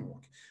deficit, doesn't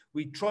work.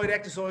 We tried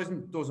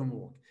exercising, doesn't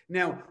work.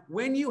 Now,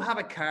 when you have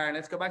a car, and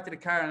let's go back to the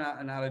car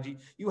analogy,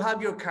 you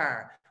have your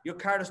car. Your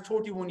car is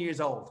 31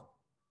 years old.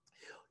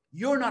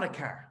 You're not a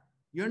car.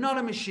 You're not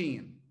a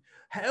machine.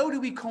 How do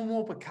we come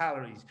up with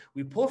calories?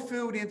 We put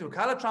food into a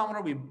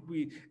calorimeter,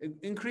 we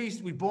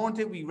increased, we burnt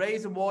it, we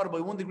raised the water by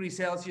 1 degree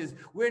Celsius.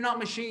 We're not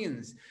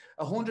machines.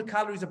 100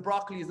 calories of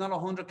broccoli is not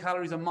 100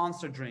 calories of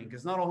Monster drink.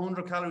 It's not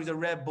 100 calories of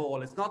Red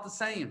Bull. It's not the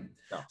same.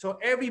 No. So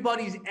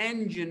everybody's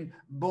engine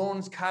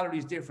burns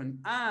calories different.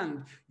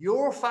 And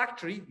your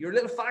factory, your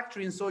little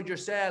factory inside your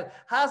cell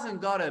hasn't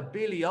got a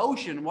Billy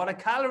Ocean what a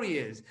calorie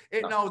is.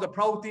 It knows a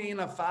protein,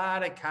 a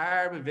fat, a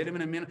carb, a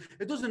vitamin, a mineral.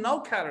 It doesn't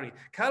know calorie.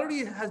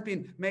 Calorie has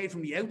been made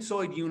from the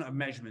outside unit of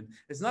measurement.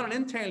 It's not an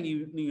internal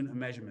unit of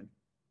measurement.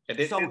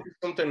 It's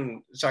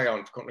something, sorry,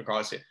 I'm cutting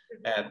across it.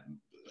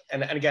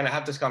 And again, I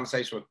have this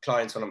conversation with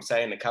clients when I'm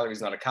saying a calorie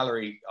is not a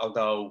calorie,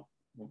 although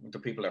the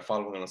people are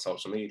following on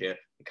social media,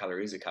 a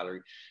calorie is a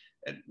calorie.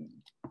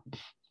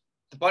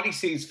 The body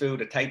sees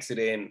food, it takes it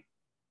in,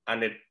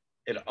 and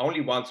it it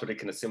only wants what it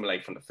can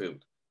assimilate from the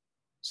food.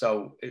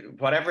 So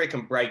whatever it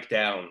can break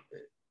down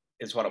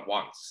is what it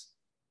wants.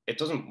 It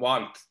doesn't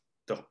want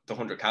the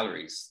 100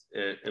 calories.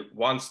 It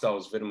wants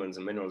those vitamins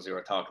and minerals you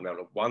were talking about.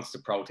 It wants the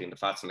protein, the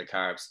fats, and the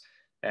carbs.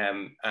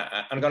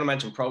 I'm going to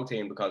mention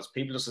protein because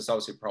people just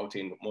associate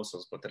protein with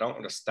muscles, but they don't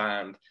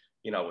understand,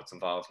 it's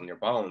involved in your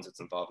bones. It's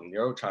involved in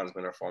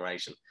neurotransmitter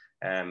formation.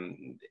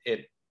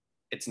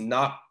 It's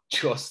not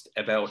just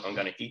about, I'm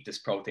going to eat this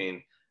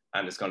protein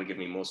and it's going to give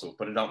me muscle,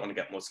 but I don't want to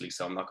get muscly,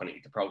 so I'm not going to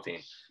eat the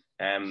protein.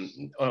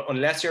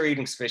 Unless you're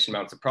eating sufficient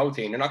amounts of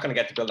protein, you're not going to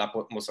get to build that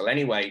muscle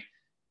anyway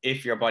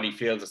if your body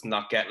feels it's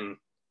not getting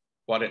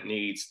what it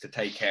needs to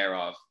take care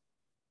of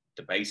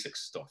the basic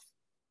stuff.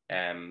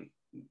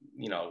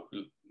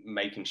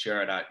 Making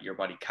sure that your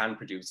body can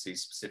produce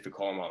these specific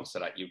hormones so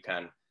that you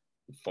can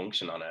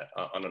function on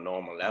a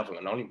normal level.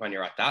 And only when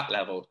you're at that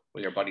level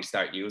will your body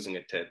start using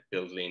it to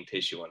build lean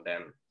tissue, and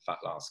then fat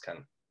loss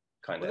can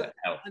kind of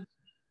help.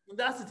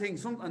 That's the thing.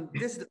 And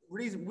this is the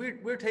reason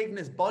we're taking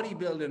this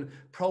bodybuilding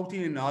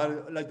protein,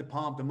 like the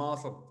pump, the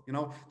muscle,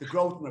 the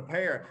growth and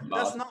repair.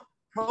 That's not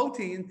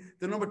protein.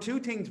 The number two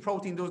things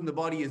protein does in the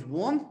body is,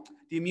 one,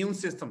 the immune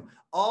system.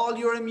 All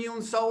your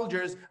immune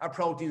soldiers are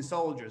protein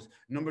soldiers.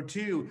 Number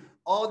two,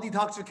 all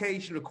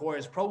detoxification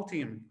requires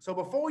protein. So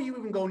before you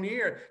even go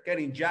near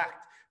getting jacked,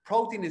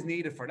 protein is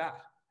needed for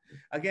that.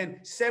 Again,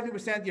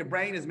 70% of your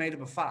brain is made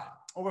up of fat.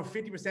 Over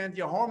 50% of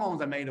your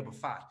hormones are made up of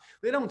fat.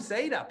 They don't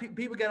say that.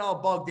 People get all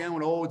bogged down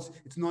with,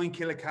 it's 9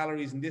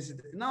 kilocalories and this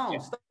is, no,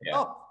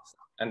 stop.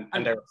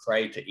 And they're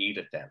afraid to eat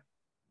it then.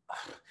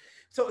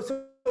 So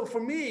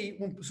for me,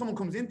 when someone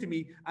comes into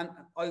me and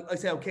I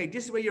say, okay,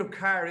 this is where your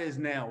car is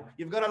now.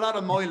 You've got a lot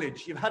of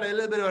mileage. You've had a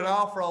little bit of an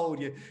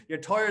off-road. Your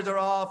tires are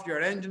off.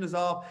 Your engine is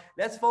off.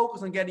 Let's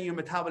focus on getting your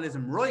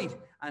metabolism right.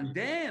 And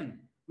then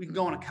we can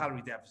go on a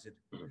calorie deficit.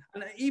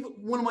 And even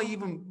one of my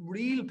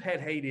real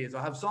pet hate is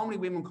I have so many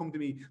women come to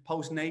me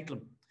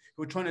postnatal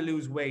who are trying to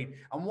lose weight.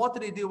 And what do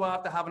they do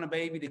after having a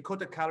baby? They cut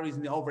their calories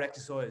and they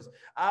over-exercise.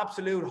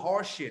 Absolute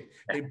horse shit.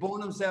 They burn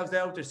themselves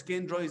out, their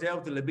skin dries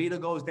out, their libido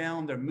goes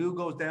down, their mood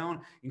goes down,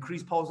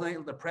 increased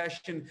postnatal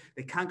depression.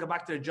 They can't go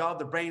back to their job,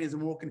 their brain isn't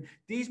working.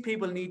 These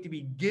people need to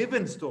be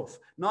given stuff,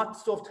 not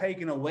stuff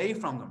taken away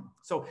from them.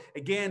 So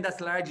again, that's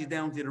largely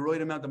down to the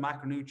right amount of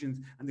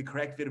macronutrients and the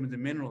correct vitamins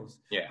and minerals.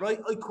 Yeah. Right?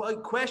 I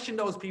question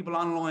those people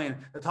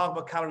online that talk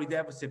about calorie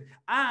deficit.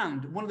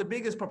 And one of the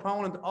biggest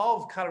proponents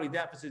of calorie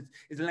deficits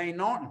is Lane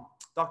Norton,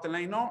 Dr.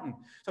 Lane Norton.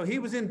 So he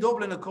was in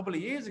Dublin a couple of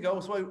years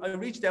ago. So I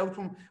reached out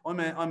to him.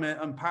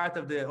 I'm part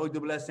of the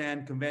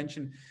ISSN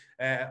convention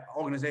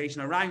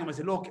organization. I rang him. I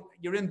said, look,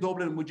 you're in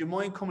Dublin. Would you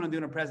mind coming and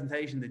doing a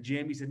presentation in the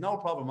gym? He said, no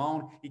problem,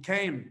 Owen. He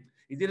came.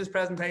 He did his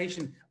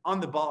presentation on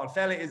the ball.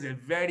 Fella is a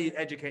very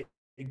educated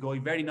guy,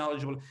 very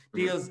knowledgeable,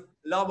 deals a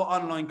lot with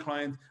online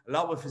clients, a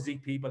lot with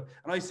physique people.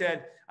 And I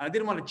said, and I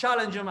didn't want to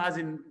challenge him as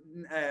in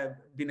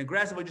being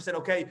aggressive. I just said,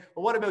 okay,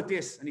 but what about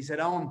this? And he said,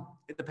 Owen,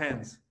 it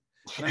depends.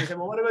 And I said,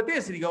 well, what about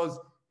this? And he goes,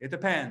 it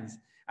depends.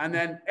 And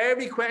then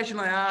every question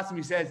I ask him,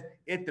 he says,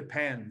 it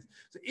depends.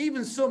 So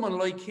even someone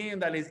like him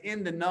that is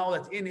in the know,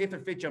 that's in if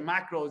it fits your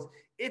macros,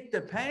 it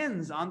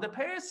depends on the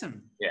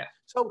person. Yeah.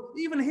 So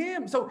even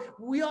him, so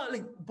we are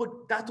like,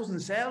 but that doesn't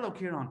sell though,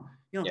 Ciarán.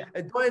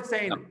 A diet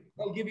saying,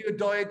 I'll give you a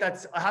diet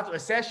that's, I have to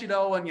assess you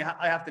though, and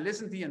I have to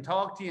listen to you and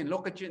talk to you and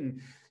look at you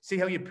and see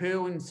how you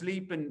poo and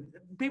sleep. And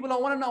people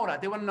don't want to know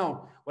that. They want to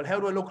know, well, how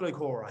do I look like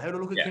her? How do I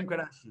look like Kim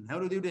Kardashian? How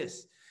do I do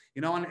this?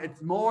 And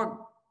it's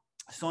more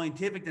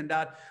scientific than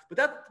that. But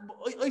that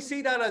I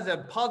see that as a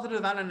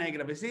positive and a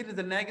negative. I see it as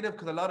a negative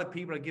because a lot of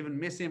people are given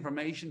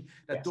misinformation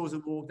that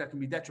doesn't work, that can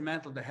be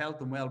detrimental to health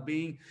and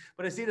well-being.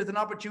 But I see it as an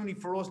opportunity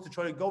for us to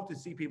try to go to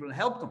see people and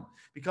help them,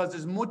 because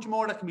there's much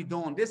more that can be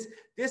done.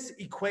 This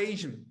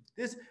equation,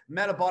 this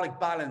metabolic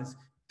balance,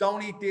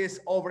 don't eat this,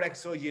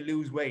 over-exercise, you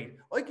lose weight.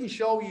 I can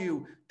show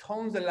you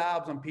tons of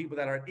labs on people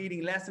that are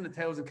eating less than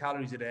 1,000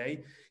 calories a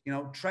day,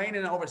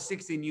 training over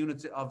 16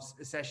 units of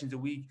sessions a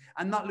week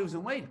and not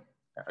losing weight.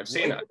 I've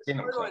seen it.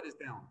 Is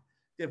down.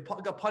 They've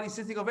got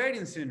polycystic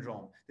ovarian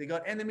syndrome. They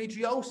got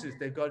endometriosis.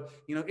 They've got,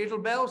 irritable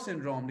bowel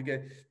syndrome. They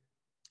get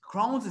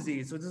Crohn's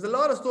disease. So there's a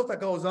lot of stuff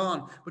that goes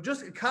on. But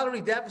just a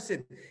calorie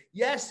deficit,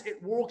 yes,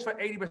 it works for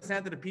 80%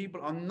 of the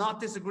people. I'm not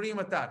disagreeing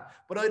with that,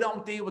 but I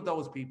don't deal with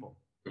those people.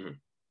 Mm-hmm.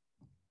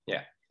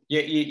 Yeah.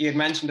 You had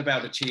mentioned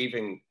about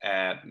achieving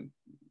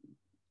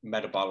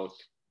metabolic.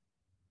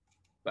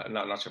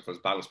 Not sure if it was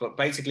balanced, but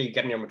basically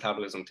getting your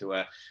metabolism to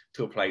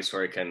a place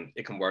where it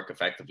can work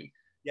effectively.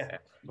 Yeah.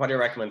 What are your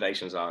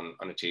recommendations on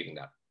achieving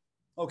that?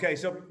 Okay,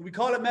 so we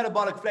call it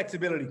metabolic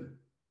flexibility.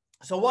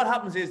 So what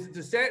happens is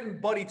there's certain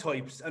body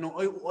types, and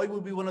I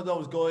would be one of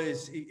those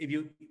guys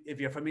if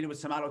you're familiar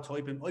with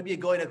somatotyping. I'd be a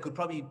guy that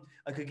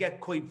I could get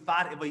quite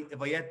fat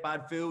if I ate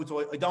bad food.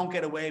 So I don't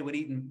get away with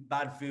eating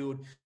bad food.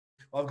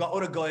 I've got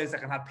other guys that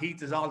can have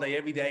pizzas all day,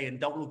 every day, and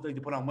don't look like they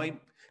put on weight.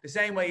 The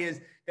same way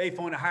is they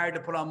find it hard to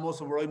put on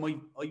muscle, where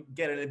I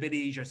get it a bit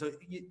easier. So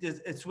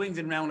it swings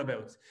in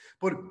roundabouts.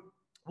 But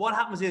what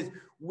happens is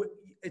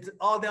it's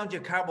all down to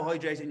your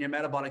carbohydrates and your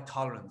metabolic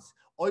tolerance.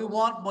 I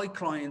want my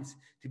clients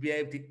to be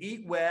able to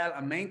eat well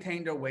and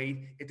maintain their weight.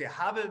 If they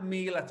have a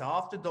meal that's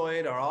off the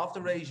diet or off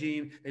the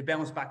regime, they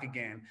bounce back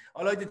again.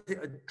 I like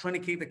to trying to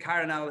keep the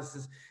car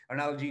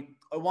analogy.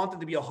 I want them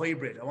to be a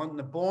hybrid. I want them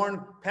to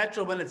burn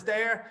petrol when it's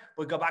there,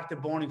 but go back to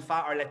burning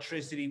fat or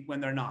electricity when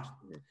they're not.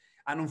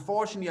 And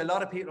unfortunately, a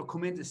lot of people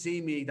come in to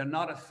see me, they're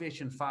not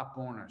efficient fat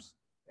burners.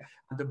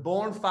 And to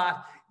burn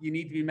fat, you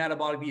need to be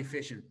metabolically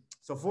efficient.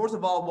 So first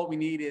of all, what we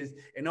need is,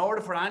 in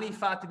order for any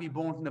fat to be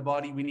burnt in the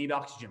body, we need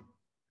oxygen.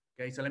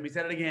 Okay, so let me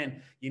say that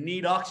again. You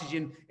need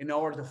oxygen in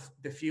order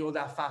to fuel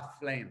that fat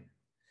flame.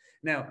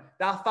 Now,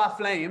 that fat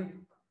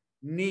flame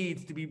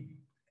needs to be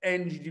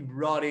energy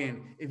brought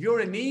in. If you're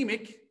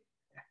anemic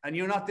and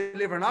you're not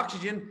delivering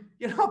oxygen,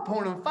 you're not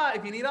burning fat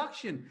if you need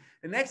oxygen.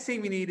 The next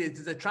thing we need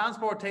is a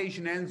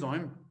transportation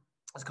enzyme.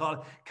 It's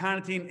called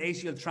carnitine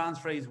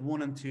acetyltransferase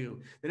 1 and 2.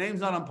 The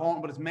name's not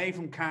important, but it's made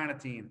from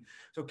carnitine.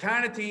 So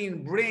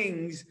carnitine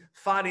brings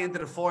fat into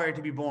the fire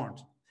to be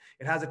burnt.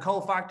 It has a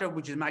cofactor,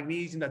 which is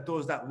magnesium, that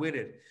does that with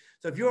it.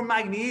 So if you're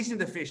magnesium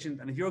deficient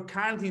and if you're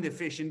carnitine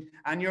deficient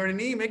and you're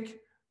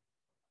anemic,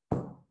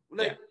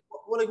 what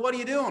are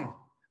you doing?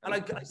 And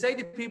I say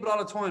to people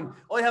all the time,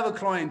 I have a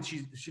client,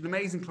 she's an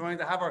amazing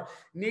client. I have her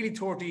nearly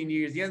 13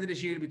 years. The end of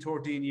this year, it'll be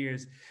 13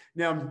 years.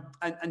 Now,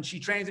 and she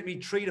trains with me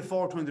 3 to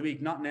 4 times a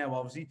week. Not now,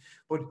 obviously,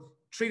 but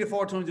 3 to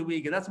 4 times a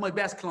week. And that's my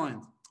best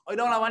client. I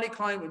don't have any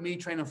client with me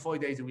training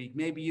 5 days a week.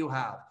 Maybe you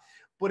have.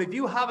 But if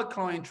you have a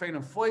client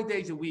training 5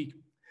 days a week,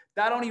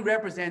 that only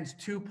represents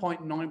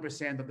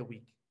 2.9% of the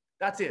week.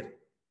 That's it.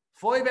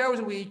 5 hours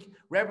a week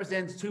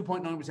represents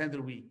 2.9% of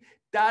the week.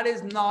 That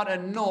is not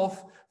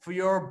enough for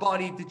your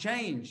body to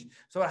change.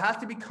 So it has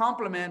to be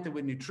complemented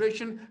with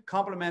nutrition,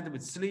 complemented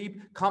with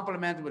sleep,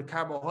 complemented with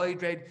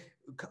carbohydrate,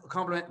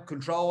 complement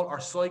control, or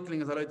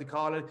cycling, as I like to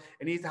call it.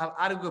 It needs to have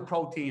adequate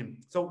protein.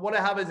 So what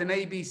I have is an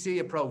ABC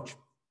approach.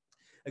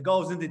 It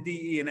goes into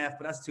D, E, and F,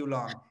 but that's too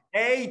long.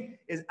 A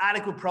is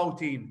adequate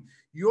protein.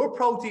 Your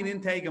protein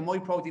intake and my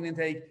protein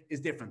intake is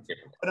different.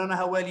 I don't know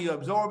how well you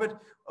absorb it.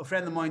 A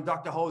friend of mine,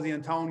 Dr. Jose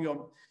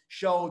Antonio,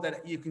 showed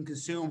that you can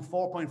consume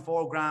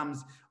 4.4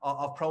 grams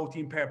of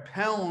protein per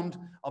pound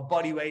of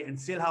body weight and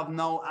still have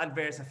no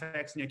adverse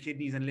effects on your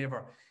kidneys and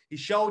liver. He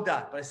showed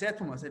that. But I said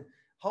to him, I said,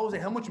 Jose,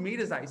 how much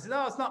meat is that? He said,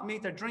 oh, it's not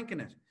meat, they're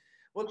drinking it.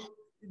 Well,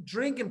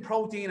 drinking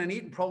protein and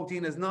eating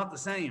protein is not the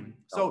same.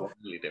 So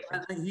really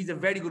different. He's a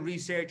very good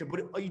researcher,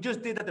 but you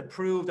just did that to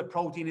prove that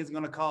protein isn't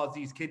going to cause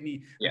these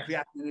kidney and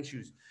creatinine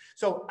issues.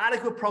 So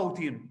adequate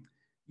protein,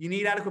 you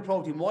need adequate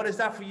protein. What is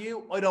that for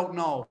you? I don't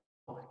know.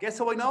 Guess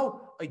how I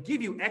know? I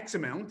give you X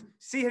amount,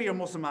 see how your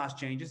muscle mass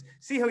changes,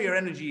 see how your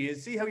energy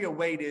is, see how your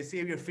weight is, see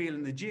how you're feeling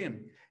in the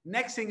gym.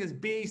 Next thing is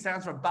B,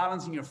 stands for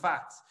balancing your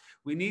fats.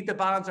 We need to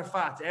balance our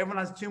fats. Everyone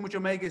has too much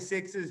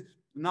omega-6s,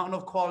 not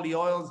enough quality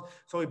oils.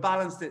 So we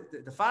balance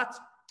the fats.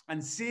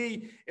 And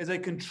C is I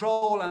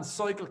control and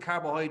cycle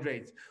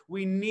carbohydrates.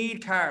 We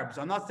need carbs.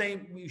 I'm not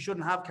saying we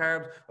shouldn't have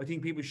carbs. I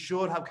think people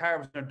should have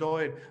carbs in their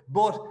diet,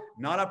 but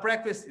not at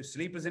breakfast if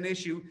sleep is an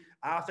issue.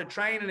 After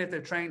training, if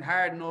they've trained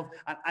hard enough,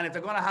 and if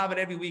they're going to have it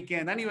every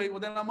weekend anyway, well,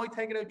 then I might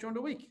take it out during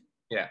the week.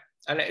 Yeah.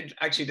 And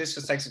actually, this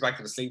just takes us back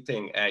to the sleep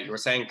thing. You were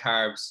saying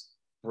carbs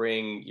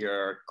bring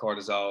your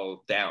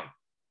cortisol down.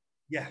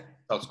 Yeah.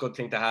 So it's a good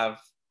thing to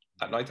have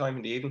at nighttime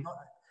in the evening.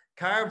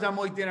 Carbs are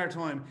my dinner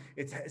time.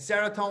 It's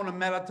serotonin,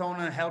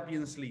 melatonin, help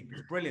you in sleep.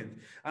 It's brilliant.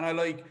 And I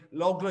like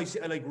low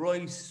glycemic, I like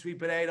rice, sweet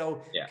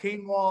potato,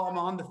 quinoa. I'm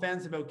on the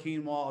fence about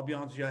quinoa. I'll be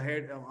honest with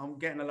you. I'm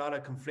getting a lot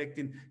of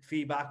conflicting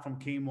feedback from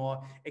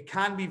quinoa. It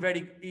can be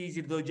very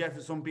easy to digest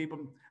for some people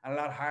and a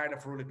lot harder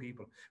for other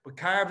people. But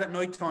carbs at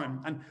night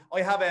time, and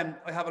I have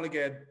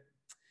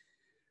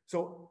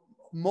so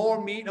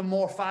more meat and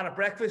more fat at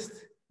breakfast,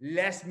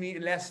 less meat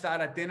and less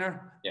fat at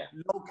dinner. Yeah.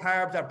 Low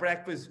carbs at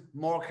breakfast,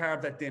 more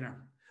carbs at dinner.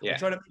 Yeah.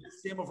 Try to make it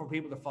simple for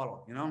people to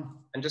follow, you know?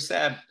 And just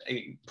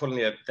putting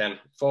it then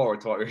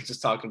forward to what we were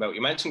just talking about,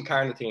 you mentioned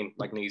carnitine,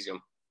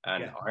 magnesium,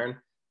 and iron.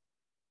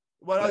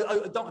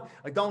 Well,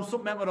 I don't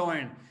supplement with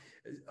iron.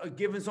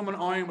 Giving someone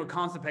iron will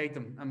constipate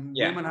them. And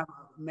women have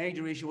a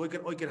major issue. I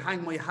could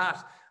hang my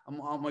hat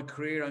on my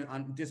career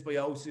on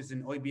dysbiosis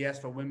and IBS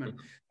for women.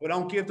 I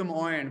don't give them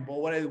iron, but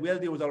what I will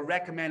do is I'll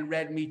recommend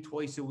red meat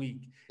twice a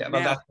week. Yeah,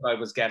 but that's what I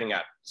was getting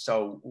at.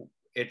 So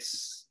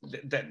it's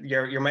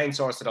your main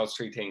source of those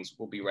three things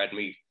will be red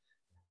meat.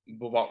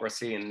 But what we're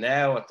seeing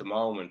now at the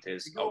moment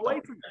is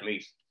red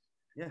meat.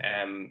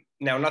 Yeah.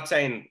 Now, I'm not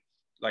saying,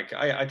 like,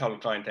 I told a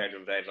client there the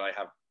other day that I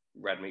have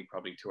red meat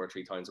probably 2 or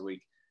 3 times a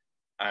week,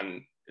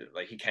 and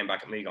like he came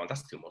back at me going,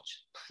 "That's too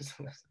much."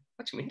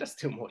 What do you mean that's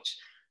too much?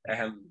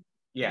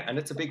 Yeah, and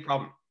it's a big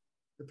problem.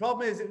 The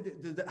problem is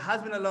there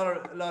has been a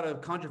lot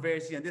of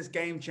controversy, and this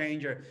game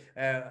changer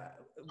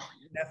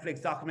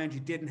Netflix documentary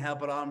didn't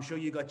help at all. I'm sure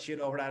you got shit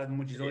over that as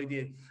much as I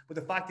did. But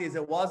the fact is,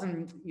 it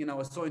wasn't,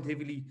 a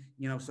scientifically,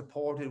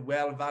 supported,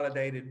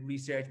 well-validated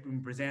research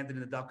being presented in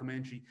the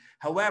documentary.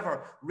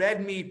 However,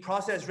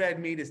 processed red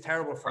meat is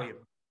terrible for you.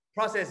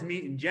 processed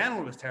meat in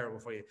general is terrible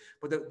for you.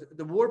 But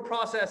the word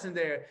process in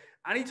there,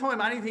 anytime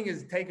anything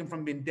is taken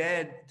from being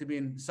dead to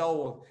being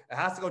sold, it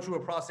has to go through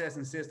a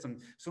processing system.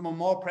 Some are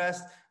more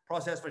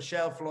processed for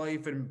shelf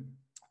life and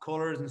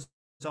colors and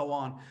so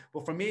on.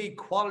 But for me,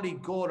 quality,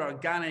 good,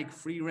 organic,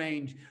 free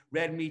range,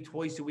 red meat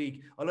twice a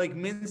week. I like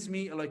mince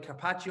meat. I like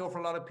carpaccio for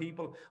a lot of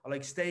people. I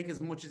like steak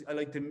as much as I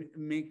like to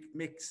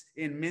mix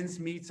in mince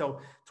meat. So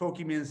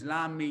turkey mince,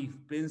 lamb meat,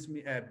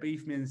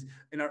 beef mince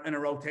in a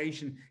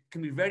rotation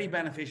can be very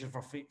beneficial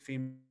for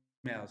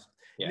females.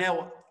 Yeah.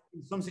 Now,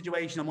 in some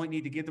situation, I might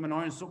need to give them an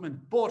iron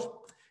supplement, but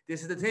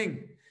this is the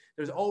thing.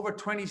 There's over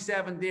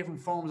 27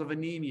 different forms of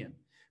anemia.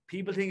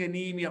 People think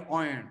anemia,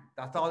 iron.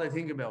 That's all they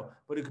think about.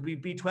 But it could be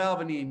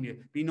B12 anemia,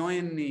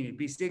 B9 anemia,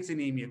 B6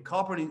 anemia,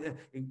 copper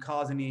can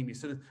cause anemia.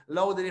 So there's a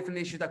lot of the different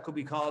issues that could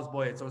be caused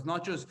by it. So it's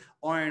not just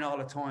iron all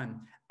the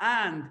time.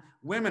 And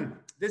women,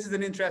 this is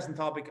an interesting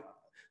topic.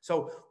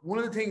 So one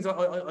of the things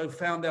I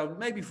found out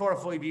maybe 4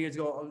 or 5 years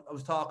ago, I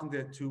was talking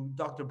to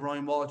Dr.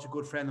 Brian Walsh, a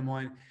good friend of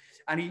mine,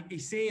 and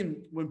he's saying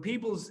when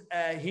people's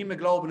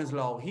hemoglobin is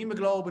low,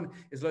 hemoglobin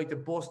is like the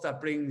bus that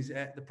brings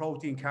the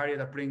protein carrier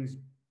that brings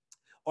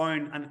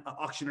iron and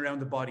oxygen around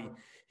the body.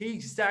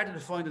 He started to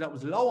find that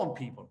was low on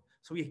people.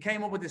 So he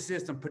came up with this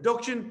system: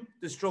 production,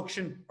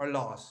 destruction, or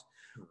loss.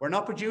 We're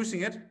not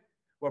producing it,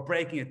 we're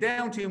breaking it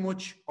down too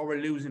much, or we're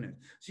losing it.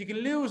 So you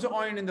can lose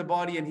iron in the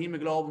body and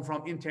hemoglobin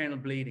from internal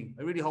bleeding.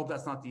 I really hope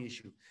that's not the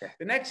issue.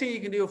 The next thing you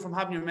can do from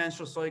having your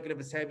menstrual cycle, if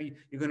it's heavy,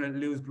 you're going to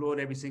lose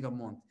blood every single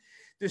month.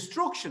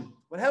 Destruction.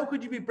 Well, how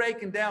could you be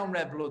breaking down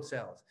red blood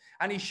cells?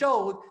 And he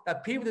showed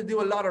that people that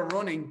do a lot of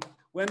running,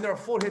 when their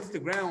foot hits the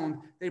ground,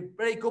 they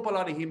break up a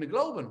lot of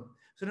hemoglobin.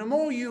 So the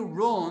more you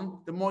run,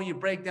 the more you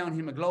break down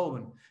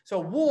hemoglobin. So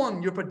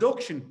one, your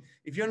production.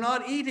 If you're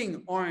not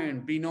eating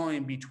iron,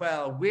 B9,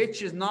 B12,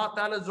 which is not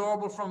that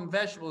absorbable from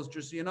vegetables,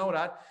 just so you know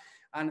that.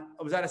 And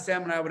I was at a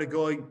seminar with a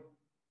guy,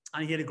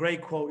 and he had a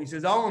great quote. He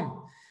says, "Owen,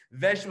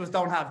 vegetables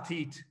don't have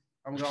teeth."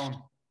 I'm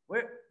going,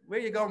 where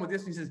are you going with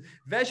this? And he says,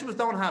 vegetables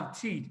don't have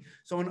teeth.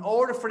 So in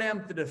order for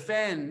them to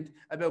defend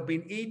about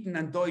being eaten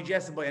and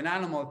digested by an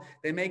animal,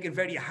 they make it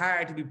very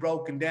hard to be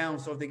broken down.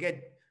 So if they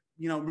get,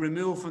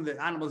 removed from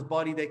the animal's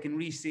body, they can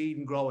reseed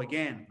and grow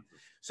again.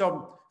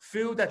 So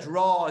food that's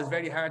raw is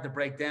very hard to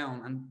break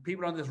down. And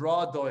people on this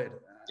raw diet,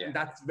 and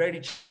that's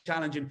very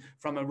challenging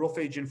from a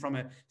roughage and from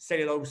a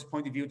cellulose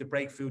point of view to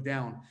break food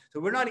down. So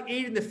we're not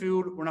eating the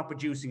food, we're not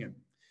producing it.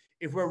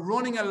 If we're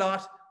running a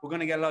lot, we're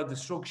going to get a lot of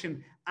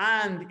destruction.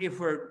 And if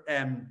we're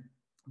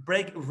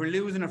if we're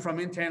losing it from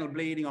internal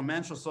bleeding or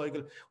menstrual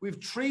cycle,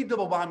 we've 3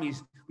 double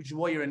whammies, which is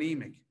why you're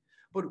anemic.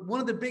 But one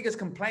of the biggest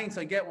complaints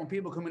I get when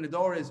people come in the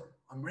door is,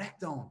 I'm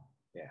wrecked on.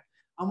 Yeah.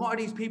 And what are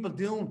these people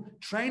doing?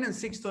 Training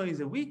 6 times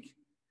a week,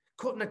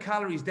 cutting their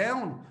calories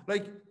down.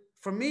 Like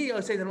for me, I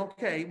say to them,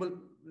 okay, well,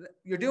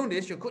 you're doing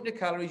this, you're cutting your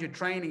calories, you're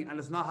training, and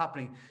it's not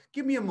happening.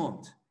 Give me a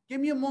month. Give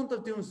me a month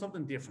of doing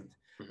something different.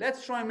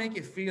 Let's try and make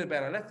you feel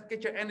better. Let's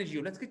get your energy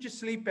up. Let's get your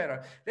sleep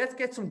better. Let's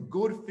get some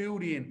good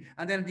food in.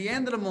 And then at the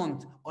end of the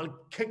month, I'll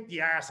kick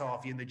the arse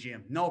off you in the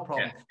gym. No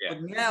problem. Yeah.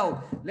 But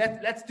now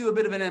let's do a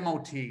bit of an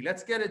MOT.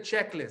 Let's get a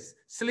checklist.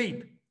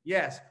 Sleep.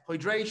 Yes.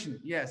 Hydration.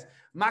 Yes.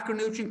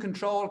 Macronutrient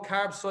control,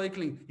 carb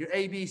cycling, your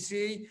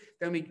ABC.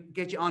 Then we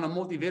get you on a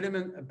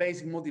multivitamin, a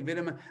basic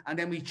multivitamin. And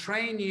then we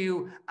train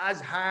you as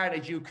hard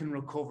as you can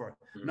recover.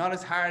 Not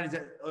as hard as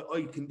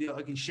I can do.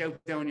 I can shout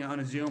down you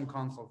on a Zoom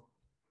console.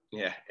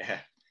 Yeah.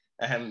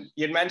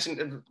 You'd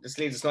mentioned, this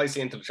leads us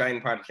nicely into the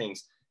training part of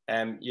things.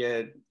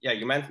 You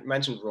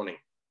mentioned running.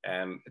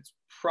 It's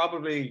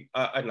probably,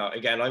 I don't know,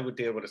 again, I would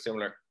deal with a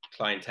similar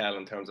clientele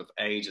in terms of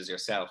age as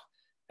yourself,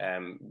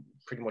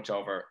 pretty much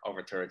over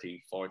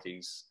 30,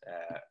 40s,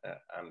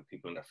 and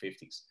people in their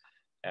 50s,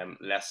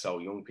 less so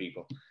young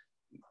people.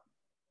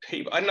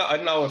 I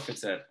don't know if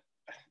it's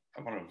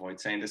I want to avoid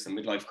saying this, a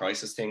midlife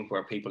crisis thing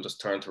where people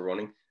just turn to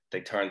running. They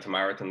turn to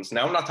marathons.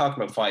 Now, I'm not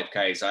talking about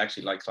 5Ks. I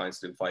actually like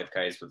clients to do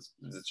 5Ks, but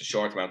it's a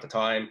short amount of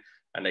time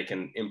and they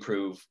can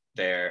improve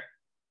their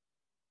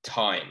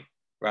time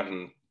rather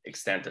than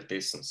extent of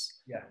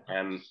distance. Yeah.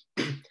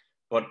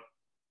 But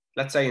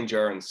let's say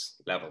endurance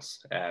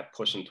levels,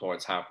 pushing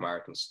towards half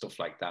marathons, stuff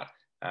like that,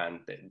 and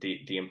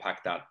the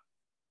impact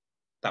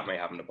that may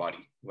have on the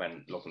body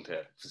when looking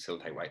to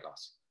facilitate weight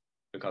loss,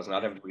 because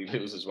not everybody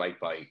loses weight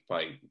by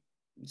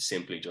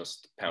simply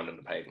just pounding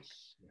the pavement.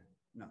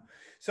 No.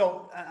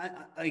 So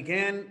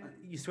again,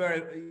 you swear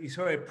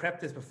I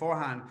prepped this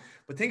beforehand,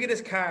 but think of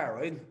this car,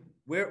 right?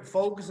 We're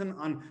focusing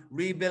on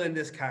rebuilding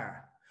this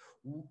car.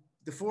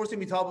 The first thing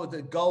we talk about,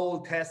 the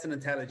goal, test, and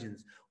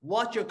intelligence.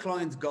 What's your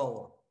client's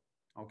goal?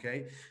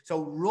 Okay.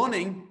 So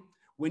running,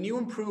 when you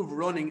improve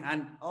running,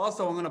 and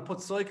also I'm going to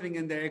put cycling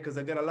in there because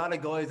I've got a lot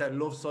of guys that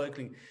love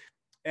cycling.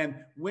 And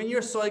when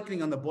you're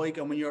cycling on the bike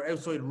and when you're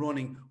outside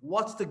running,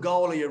 what's the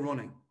goal of your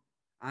running?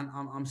 And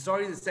I'm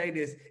sorry to say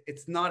this,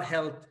 it's not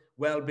health,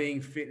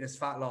 well-being, fitness,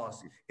 fat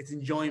loss. It's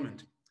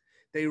enjoyment.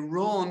 They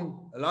run,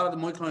 a lot of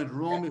my clients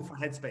run for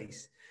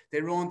headspace. They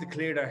run to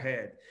clear their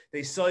head.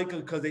 They cycle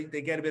because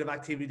they get a bit of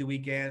activity the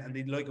weekend and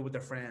they like it with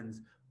their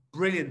friends.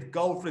 brilliant,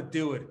 go for it,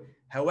 do it.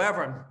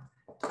 However,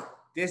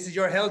 this is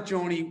your health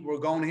journey. We're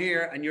going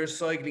here and you're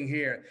cycling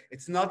here.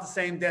 It's not the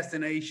same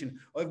destination.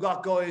 I've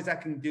got guys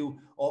that can do,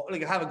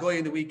 like I have a guy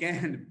in the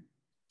weekend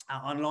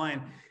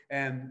online,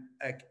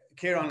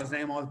 Ciarán, his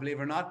name was, believe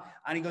it or not.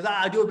 And he goes,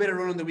 I do a bit of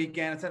running the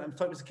weekend. I said,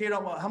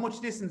 Ciarán, how much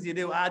distance do you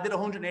do? I did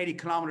 180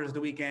 kilometers the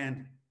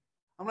weekend.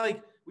 I'm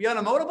like, were you on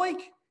a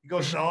motorbike? He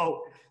goes,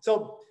 no.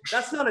 So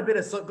that's not a bit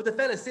of, but the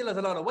fella still has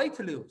a lot of weight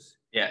to lose.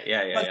 Yeah.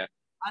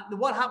 And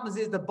what happens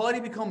is the body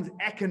becomes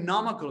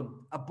economical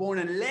at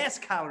burning less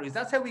calories.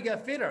 That's how we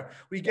get fitter.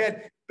 We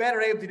get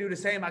better able to do the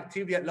same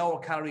activity at lower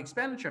calorie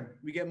expenditure.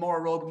 We get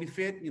more aerobically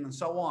fit, and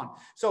so on.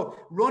 So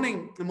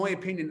running, in my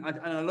opinion, and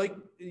I like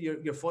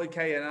your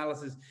 5K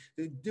analysis,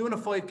 doing a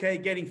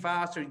 5K, getting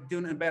faster,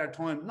 doing it in better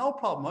time, no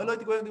problem. I like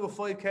to go out and do a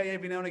 5K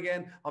every now and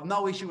again. I've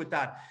no issue with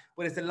that.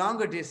 But it's the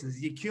longer distance,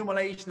 the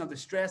accumulation of the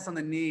stress on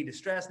the knee, the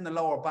stress in the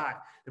lower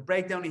back, the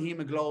breakdown of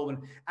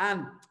hemoglobin.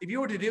 And if you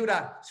were to do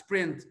that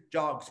sprint,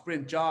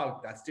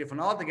 jog, that's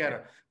different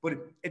altogether. But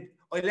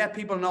I let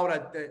people know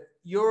that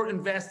you're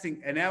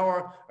investing an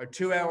hour or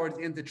 2 hours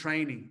into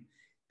training.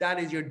 That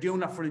is, you're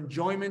doing that for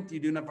enjoyment.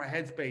 You're doing that for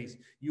headspace.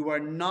 You are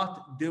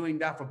not doing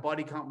that for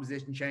body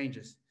composition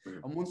changes.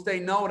 And once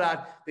they know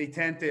that, they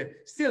tend to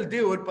still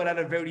do it, but at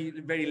a very,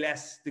 very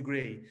less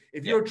degree.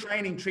 If you're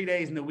training 3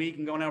 days in the week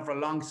and going out for a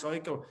long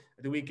cycle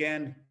at the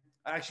weekend,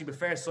 I actually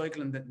prefer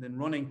cycling than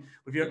running.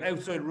 But if you're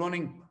outside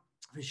running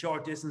for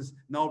short distance,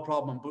 no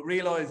problem. But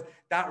realize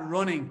that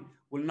running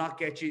will not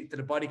get you to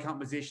the body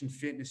composition,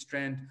 fitness,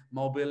 strength,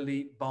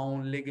 mobility,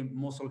 bone, ligament,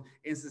 muscle,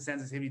 instant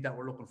sensitivity that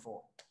we're looking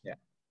for. Yeah,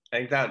 I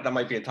think that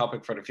might be a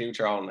topic for the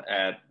future on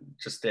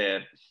just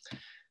the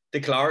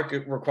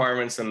caloric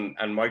requirements and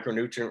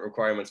micronutrient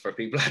requirements for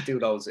people that do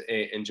those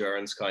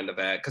endurance kind of,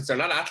 because they're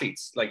not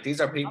athletes. Like,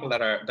 these are people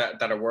that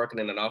are working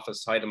in an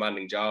office, high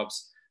demanding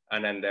jobs,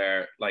 and then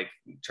they're like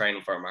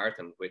training for a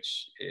marathon,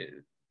 which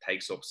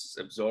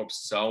absorbs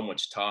so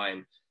much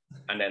time,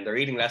 and then they're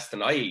eating less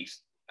than I eat.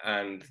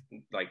 And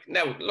like,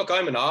 now look,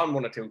 I'm on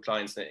one or two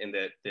clients in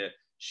the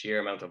sheer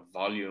amount of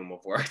volume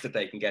of work that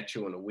they can get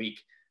through in a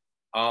week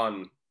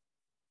on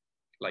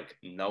like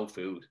no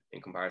food in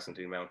comparison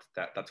to the amount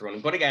that's running.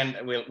 But again,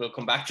 we'll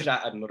come back to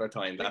that at another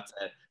time.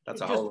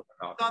 That's a whole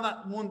other topic. On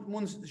that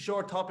one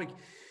short topic.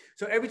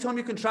 So every time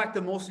you contract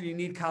a muscle, you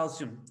need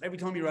calcium. Every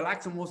time you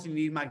relax a muscle, you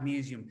need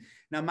magnesium.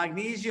 Now,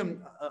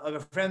 magnesium, I have a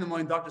friend of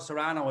mine, Dr.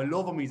 Ciarán. I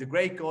love him. He's a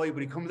great guy,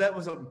 but he comes out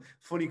with some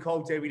funny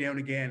quotes every now and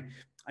again.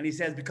 And he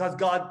says, because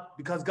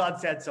God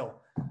said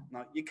so.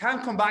 Now, you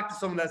can't come back to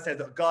someone that said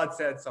that God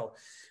said so.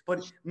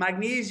 But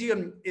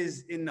magnesium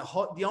is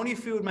the only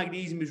food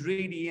magnesium is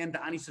really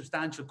into any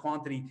substantial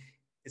quantity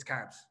is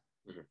carbs.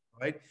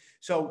 Right?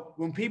 So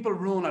when people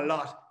run a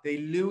lot, they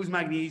lose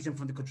magnesium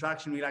from the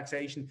contraction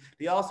relaxation.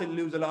 They also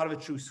lose a lot of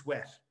it through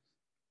sweat.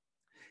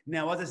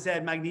 Now, as I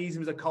said,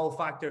 magnesium is a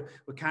cofactor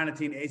with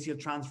carnitine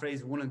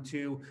acetyltransferase 1 and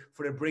 2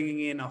 for the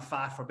bringing in of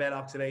fat for beta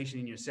oxidation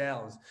in your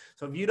cells.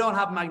 So if you don't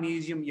have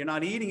magnesium, you're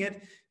not eating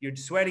it, you're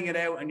sweating it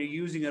out and you're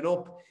using it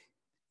up,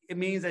 it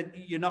means that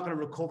you're not going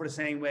to recover the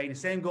same way. The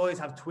same guys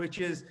have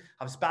twitches,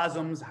 have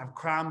spasms, have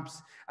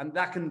cramps, and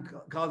that can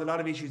cause a lot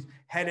of issues,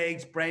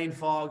 headaches, brain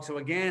fog. So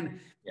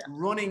again,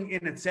 running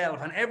in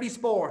itself, and every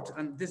sport,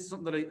 and this is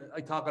something that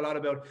I talk a lot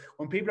about,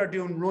 when people are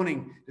doing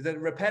running, there's a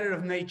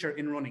repetitive nature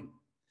in running.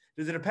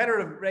 There's a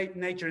repetitive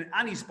nature in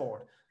any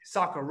sport,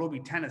 soccer, rugby,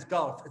 tennis,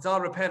 golf. It's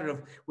all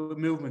repetitive with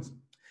movements.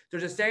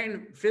 There's a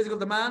certain physical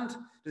demand,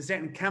 there's a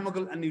certain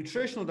chemical and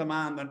nutritional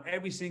demand on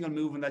every single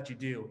movement that you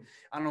do.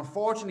 And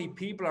unfortunately,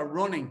 people are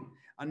running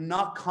and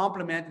not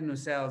complementing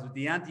themselves with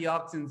the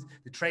antioxidants,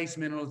 the trace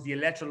minerals, the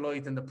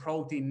electrolytes, and the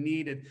protein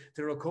needed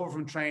to recover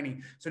from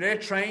training. So they're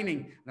training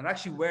and they're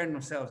actually wearing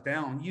themselves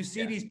down. You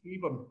see these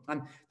people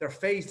and their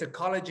face, their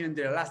collagen,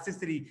 their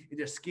elasticity in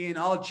their skin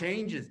all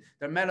changes.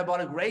 Their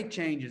metabolic rate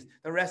changes.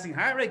 Their resting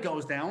heart rate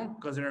goes down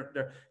because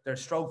their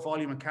stroke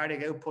volume and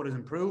cardiac output is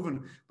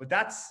improving. But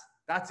that's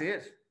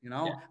it,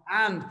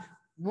 And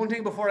one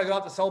thing before I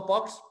got off the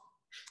soapbox,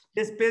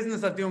 this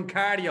business of doing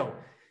cardio,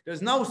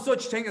 there's no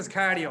such thing as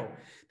cardio.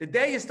 The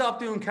day you stop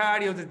doing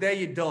cardio, the day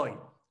you die,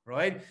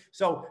 right?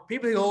 So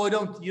people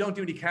think, you don't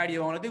do any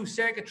cardio. And I do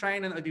circuit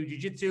training, I do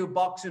jiu-jitsu,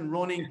 boxing,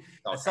 running,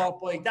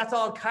 assault bike. That's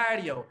all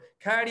cardio.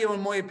 Cardio,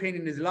 in my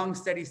opinion, is long,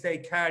 steady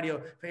state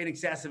cardio for in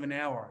excess of an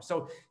hour.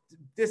 So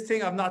this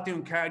thing of not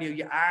doing cardio,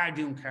 you are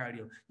doing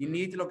cardio. You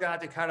need to look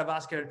at the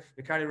cardiovascular,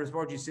 the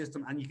cardiorespiratory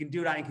system, and you can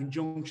do that in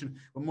conjunction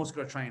with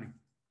muscular training.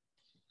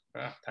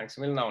 Thanks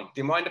a million, Eoin.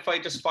 Do you mind if I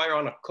just fire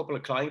on a couple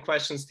of client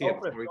questions to you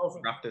before we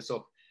wrap this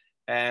up?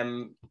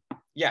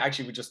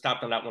 Actually, we just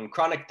tapped on that one.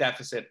 Chronic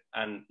deficit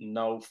and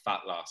no fat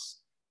loss.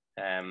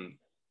 That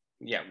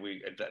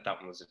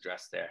one was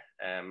addressed there.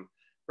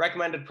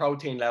 Recommended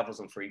protein levels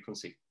and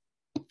frequency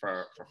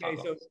for fat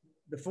loss. So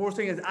the first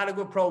thing is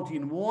adequate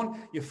protein.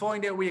 One, you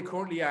find out where you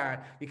currently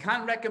are. You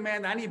can't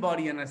recommend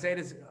anybody, and I say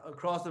this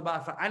across the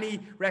bat, for any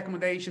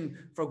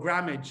recommendation for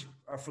grammage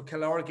or for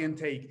caloric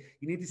intake.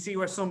 You need to see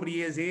where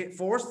somebody is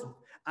first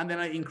and then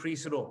I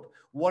increase it up.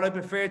 What I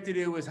prefer to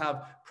do is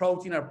have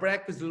protein at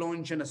breakfast,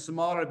 lunch, and a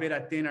smaller bit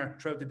at dinner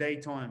throughout the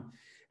daytime.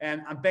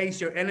 And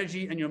base your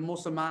energy and your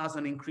muscle mass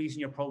on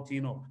increasing your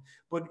protein up.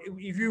 But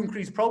if you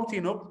increase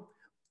protein up,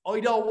 I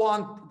don't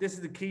want, this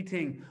is the key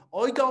thing,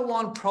 I don't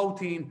want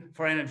protein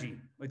for energy.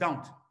 I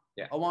don't.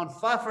 Yeah. I want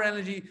fat for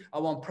energy. I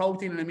want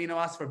protein and amino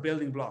acids for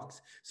building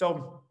blocks.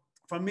 So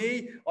for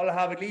me, I'll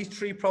have at least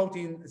 3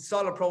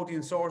 solid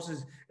protein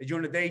sources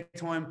during the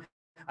daytime,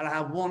 and I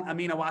have 1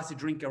 amino acid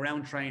drink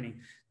around training.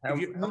 How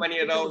many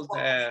of those?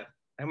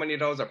 How many of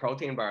those are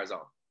protein bars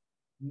on?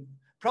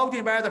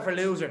 Protein bars are for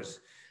losers,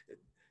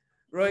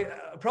 right?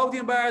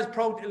 Protein bars,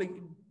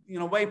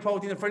 whey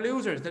protein for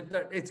losers.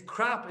 It's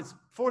crap.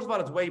 First of all,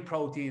 it's whey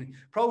protein.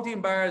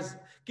 Protein bars.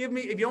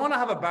 If you want to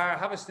have a bar,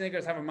 have a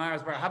Snickers, have a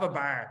Mars bar, have a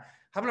bar.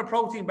 Having a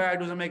protein bar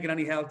doesn't make it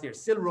any healthier.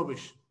 Still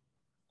rubbish.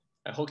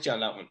 I hooked you on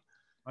that one.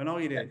 I know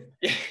you did.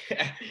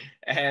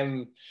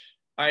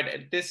 All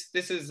right, this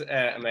is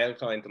a male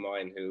client of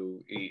mine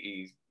who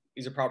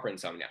he's a proper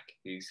insomniac.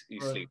 He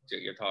right. Sleeps.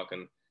 You're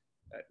talking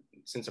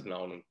since I've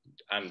known him,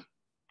 and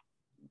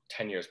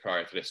 10 years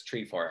prior to this,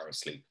 3-4 hours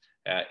sleep.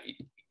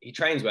 He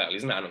trains well.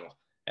 He's an animal.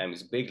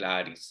 He's a big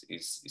lad.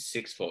 He's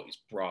 6 foot. He's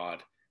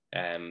broad.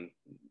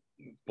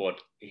 But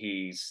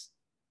he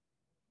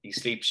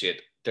sleeps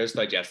shit. There's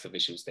digestive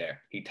issues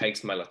there. He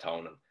takes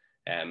melatonin.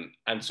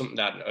 And something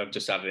that I've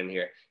just added in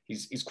here,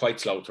 he's quite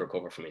slow to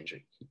recover from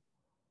injury.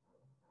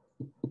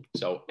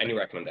 So, any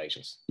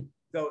recommendations?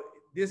 So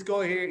this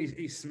guy here,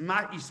 he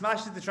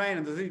smashes the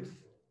training, does he?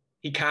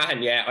 He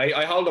can, yeah.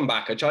 I hold him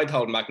back. I tried to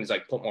hold him back, and he's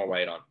like, put more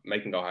weight on,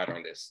 make him go harder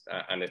on this.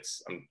 And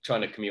I'm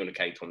trying to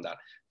communicate to him that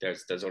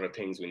there's other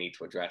things we need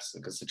to address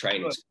because the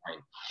training's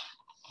fine.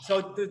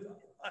 So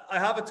I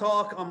have a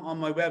talk on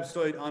my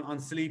website on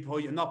sleep.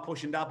 I'm not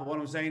pushing that, but what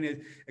I'm saying is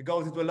it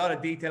goes into a lot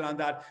of detail on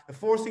that. The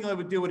first thing I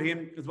would do with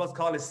him is what's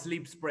called a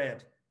sleep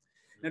spread.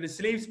 Now, the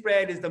sleep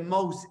spread is the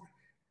most,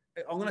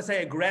 I'm going to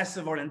say,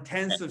 aggressive or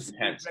intensive.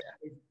 Intense,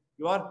 yeah.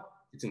 You what?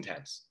 It's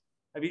intense.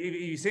 Have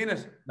you seen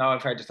it? No,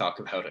 I've heard you talk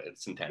about it.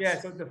 It's intense. Yeah,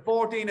 so the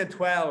 14 and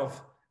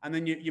 12, and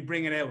then you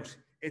bring it out.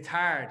 It's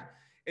hard.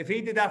 If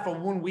he did that for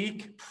 1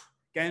 week,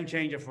 game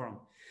changer for him.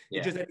 Yeah.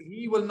 It's just that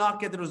he will not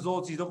get the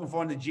results he's looking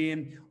for in the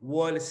gym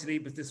while his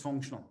sleep is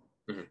dysfunctional.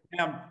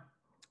 Mm-hmm.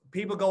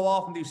 People go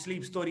off and do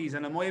sleep studies,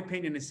 and in my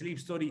opinion, a sleep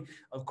study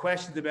of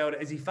questions about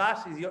it. Is he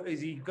fat?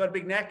 Is he got a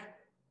big neck?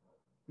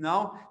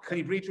 No? Can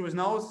he breathe through his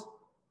nose?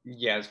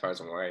 Yeah, as far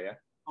as I'm aware, yeah.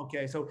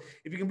 Okay, so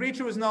if you can breathe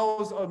through his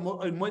nose,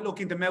 I might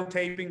look into mouth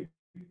taping.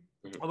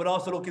 Mm-hmm. I would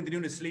also look into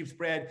doing a sleep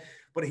spread,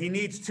 but he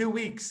needs 2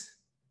 weeks.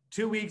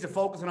 2 weeks of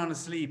focusing on his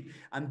sleep,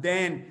 and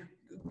then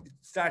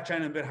start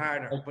training a bit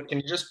harder. But can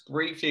you just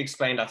briefly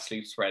explain that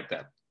sleep spread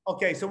then?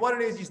 Okay, so what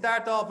it is, you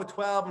start off at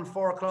 12 and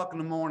 4 o'clock in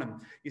the morning.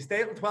 You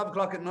stay up at 12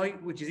 o'clock at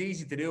night, which is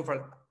easy to do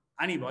for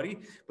anybody,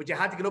 but you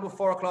had to get up at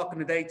 4 o'clock in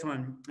the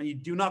daytime, and you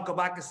do not go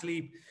back to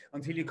sleep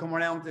until you come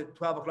around to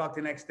 12 o'clock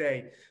the next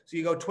day. So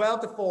you go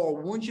 12 to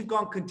 4. Once you've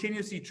gone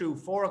continuously through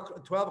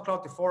 12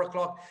 o'clock to 4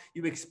 o'clock,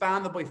 you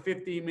expand it by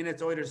 15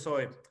 minutes either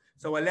side.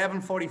 So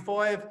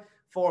 11:45,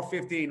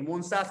 4:15.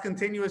 Once that's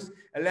continuous,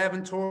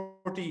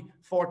 11:30,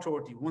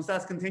 4:30. Once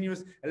that's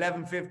continuous,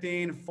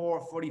 11:15,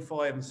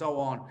 4:45, and so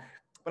on.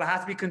 But it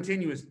has to be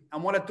continuous.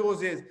 And what it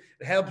does is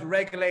it helps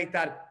regulate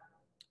that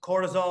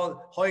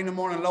cortisol, high in the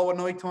morning, low at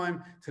night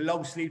time, to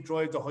low sleep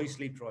drive to high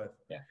sleep drive.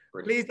 Yeah.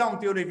 Brilliant. Please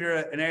don't do it if you're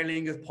an Aer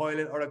Lingus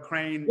pilot or a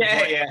crane.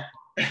 Yeah.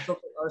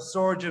 Or a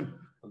surgeon.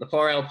 The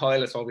 4L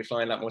pilots won't be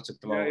flying that much at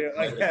the moment.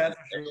 Yeah, that's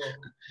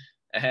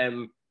for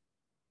sure.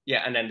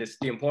 Yeah, and then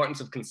the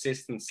importance of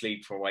consistent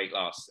sleep for weight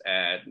loss.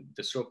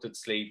 Disrupted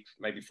sleep,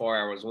 maybe 4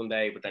 hours one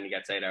day, but then he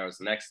gets 8 hours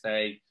the next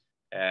day.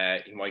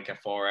 He might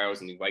get 4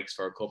 hours and he wakes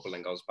for a couple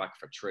and goes back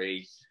for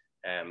 3.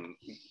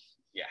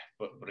 Yeah,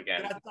 but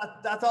again,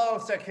 that's all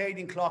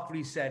circadian clock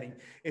resetting.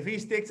 If he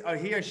sticks, or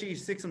he or she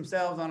sticks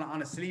themselves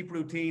on a sleep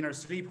routine or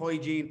sleep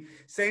hygiene,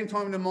 same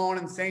time in the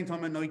morning, same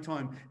time at night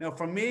time. Now,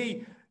 for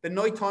me, the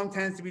nighttime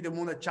tends to be the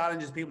one that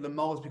challenges people the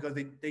most because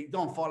they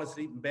don't fall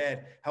asleep in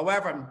bed.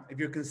 However, if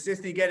you're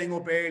consistently getting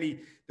up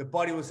early, the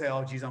body will say,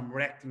 oh, geez, I'm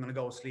wrecked, I'm going to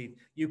go to sleep.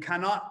 You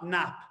cannot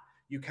nap.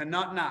 You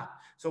cannot nap.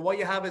 So what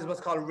you have is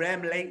what's called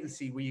REM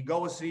latency, where you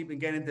go to sleep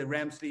and get into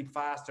REM sleep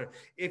faster.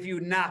 If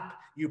you nap,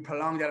 you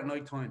prolong that at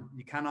night time.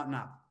 You cannot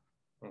nap.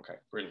 Okay,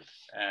 brilliant.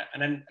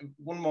 And then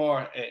one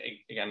more,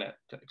 again, a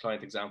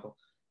client example.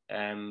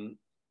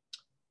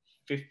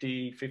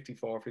 50,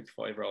 54,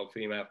 55-year-old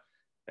female,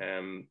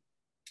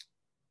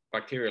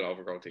 bacterial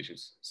overgrowth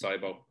issues,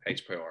 SIBO,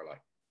 H. pylori.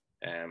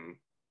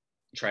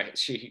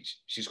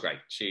 She's great.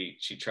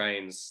 She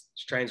trains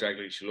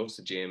regularly. She loves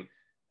the gym.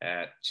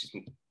 She's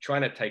been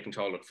trying to take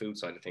control of the food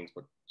side of things,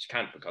 but she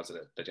can't because of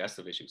the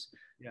digestive issues.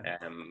 Yeah.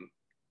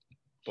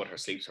 But her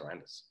sleep's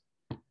horrendous.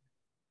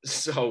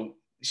 So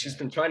she's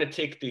been trying to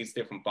tick these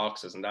different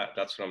boxes, and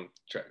that's what I'm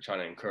trying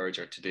to encourage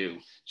her to do.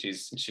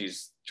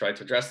 She's tried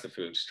to address the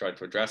food, she's tried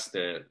to address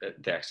the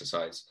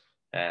exercise,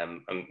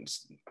 and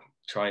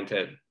trying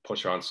to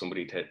push her on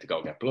somebody to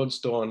go get bloods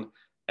done.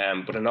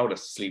 But I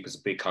noticed sleep is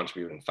a big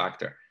contributing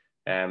factor.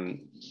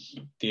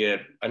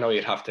 I know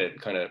you'd have to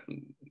kind of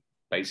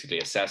basically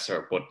assess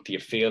her, but do you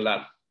feel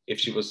that if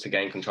she was to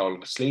gain control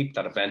of the sleep,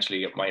 that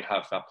eventually it might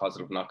have that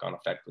positive knock-on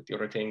effect with the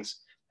other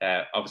things?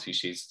 Obviously,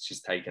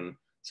 she's taken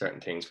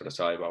certain things for the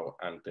SIBO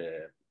and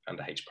the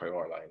H.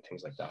 pylori and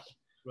things like that.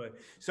 Right.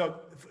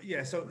 So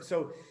yeah. So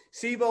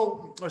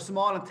SIBO, or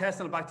small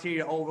intestinal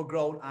bacteria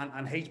overgrowth,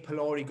 and H.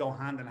 pylori go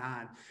hand in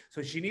hand.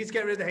 So she needs to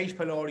get rid of the H.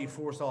 pylori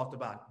first off the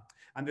bat.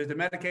 And there's a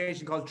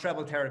medication called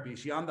treble therapy. Is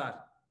she on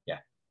that? Yeah.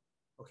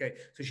 Okay.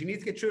 So she needs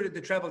to get through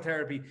the treble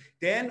therapy.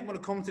 Then when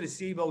it comes to the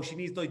SIBO, she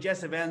needs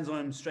digestive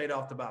enzymes straight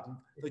off the bat.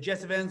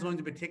 Digestive enzymes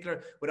in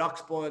particular with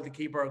ox boil to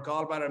keep her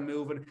gallbladder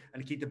moving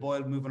and to keep the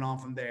boil moving on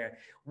from there.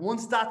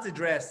 Once that's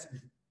addressed,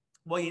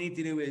 what you need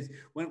to do is,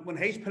 when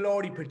H.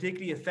 pylori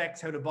particularly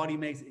affects how the body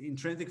makes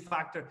intrinsic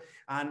factor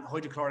and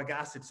hydrochloric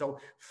acid. So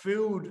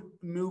food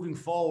moving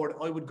forward,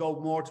 I would go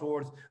more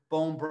towards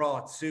bone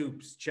broth,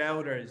 soups,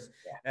 chowders,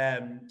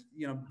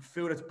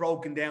 food that's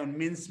broken down,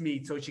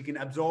 mincemeat, so she can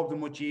absorb them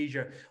much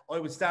easier. I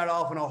would start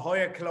off on a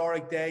higher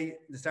caloric day,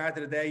 the start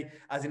of the day,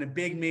 as in a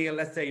big meal,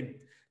 let's say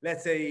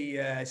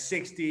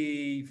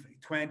 60,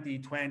 20,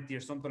 20 or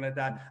something like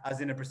that,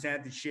 as in a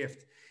percentage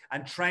shift.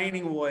 And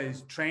training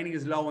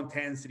is low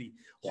intensity.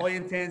 Yeah. High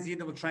intensity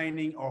interval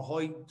training or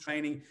high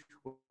training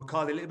will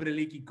cause a little bit of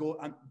leaky gut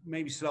and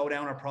maybe slow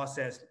down our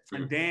process. Mm-hmm.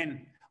 And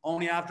then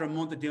only after a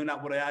month of doing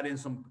that would I add in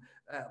some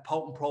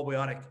potent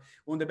probiotic.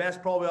 One of the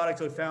best probiotics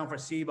I found for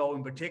SIBO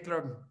in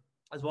particular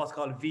is what's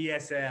called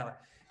VSL.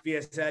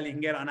 VSL you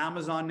can get on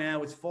Amazon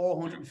now. It's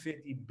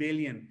 450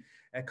 billion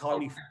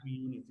colony-free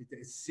units. It's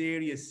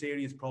a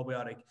serious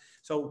probiotic.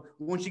 So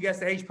once she gets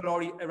the H.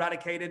 pylori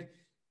eradicated,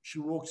 she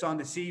works on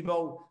the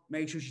SIBO,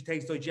 make sure she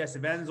takes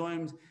digestive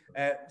enzymes,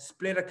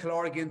 split her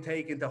caloric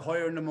intake into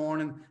higher in the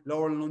morning,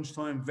 lower at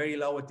lunchtime, very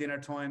low at dinner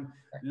time,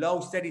 low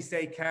steady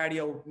state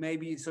cardio,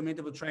 maybe some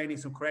interval training,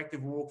 some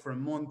corrective work for a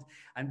month.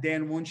 And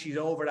then once she's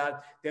over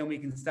that, then we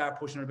can start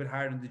pushing her a bit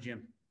harder in the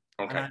gym.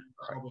 Okay.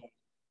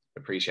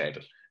 Appreciate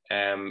it.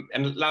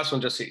 And last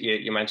one, just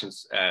you mentioned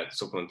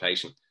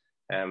supplementation.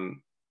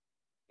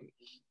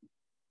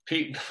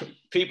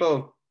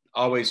 People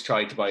always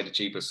try to buy the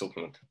cheapest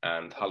supplement,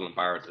 and Holland &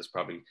 Barrett is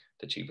probably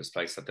the cheapest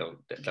place that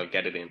they'll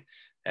get it in.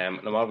 And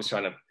I'm always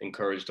trying to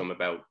encourage them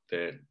about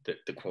the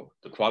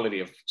quality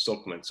of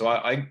supplements. So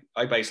I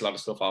base a lot of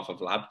stuff off of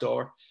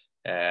LabDoor.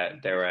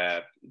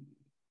 They're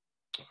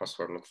what's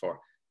the word I'm looking for?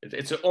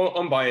 It's an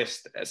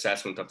unbiased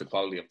assessment of the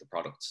quality of the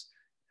products.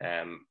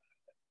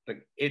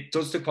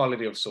 Does the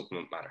quality of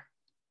supplement matter?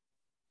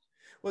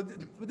 Well,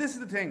 this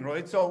is the thing,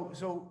 right?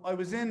 So I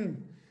was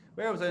in.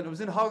 Where was I? I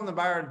was in Holland &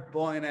 Barrett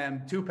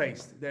buying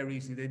toothpaste there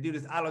recently. They do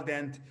this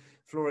Allodent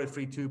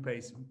fluoride-free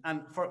toothpaste.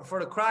 And for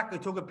the crack, I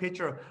took a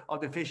picture of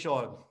the fish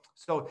oil.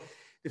 So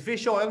the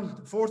fish oil,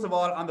 first of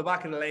all, on the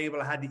back of the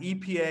label, I had the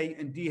EPA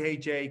and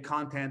DHA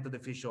content of the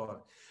fish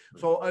oil.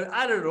 So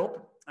I added it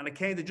up, and it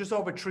came to just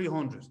over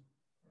 300.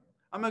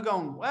 I'm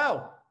going,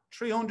 wow,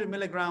 300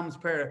 milligrams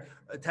per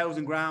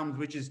 1,000 grams,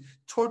 which is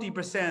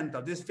 30%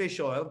 of this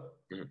fish oil,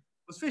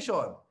 was fish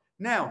oil.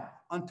 Now,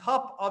 on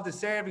top of the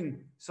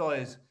serving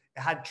size, it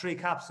had 3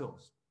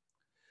 capsules,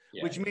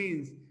 which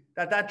means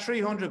that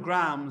 300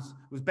 grams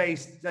was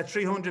based, that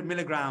 300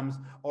 milligrams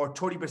or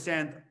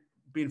 30%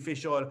 being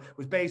fish oil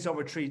was based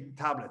over 3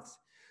 tablets.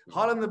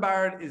 Holland &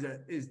 Barrett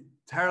is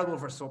terrible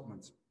for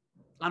supplements.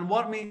 And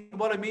what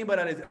I mean by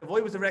that is, if I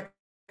was to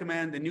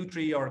recommend a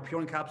Nutri or a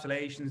Pure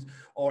Encapsulations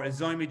or a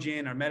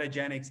Zymogen or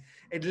Metagenics,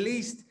 at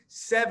least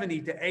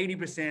 70 to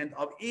 80%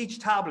 of each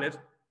tablet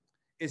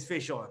is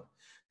fish oil.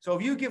 So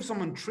if you give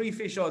someone 3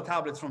 fish oil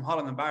tablets from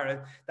Holland &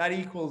 Barrett, that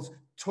equals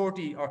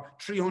 30 or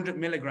 300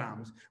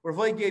 milligrams. Or if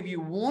I gave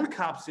you 1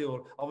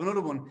 capsule of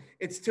another one,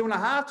 it's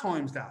 2.5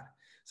 times that.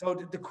 So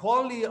the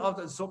quality of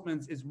the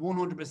supplements is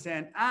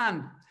 100%.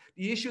 And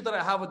the issue that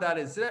I have with that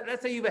is,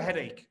 let's say you have a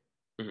headache.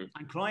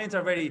 And clients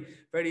are very,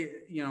 very,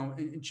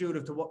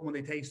 intuitive to when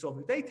they take stuff.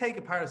 If they take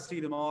a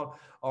paracetamol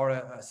or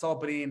a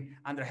Solpadeine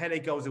and their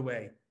headache goes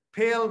away,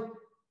 pill,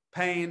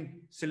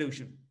 pain,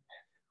 solution.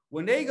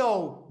 When they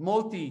go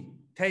multi,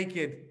 take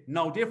it,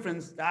 no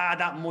difference.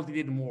 That multi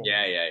didn't work.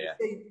 Yeah.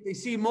 They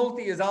see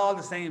multi as all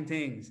the same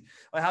things.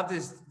 I have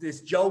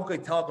this joke I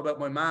talk about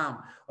my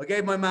mom. I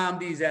gave my mom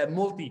these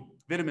multi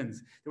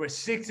vitamins. They were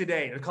 6 a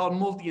day. They're called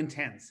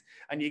multi-intense.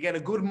 And you get a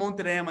good month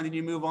of them and then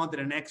you move on to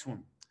the next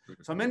one.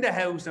 So I'm in the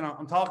house and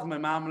I'm talking to my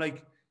mom,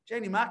 like,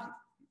 Jenny Mac,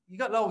 you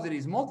got loads of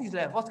these multis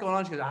left. What's going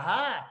on? She goes,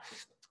 aha.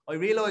 I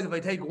realize if I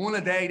take 1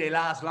 a day, they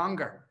last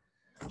longer.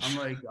 I'm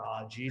like,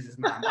 oh, Jesus,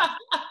 man.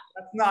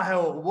 That's not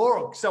how it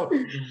works. So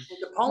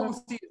the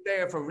potency is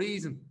there for a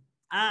reason.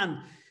 And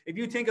if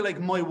you think of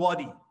like My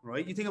Waddy,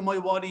 right? You think of My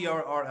Waddy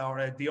or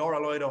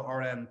Dioraloid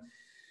or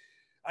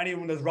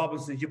anyone that's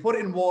Robinson's, you put it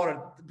in water,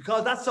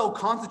 because that's so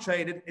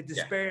concentrated, it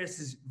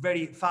disperses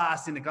very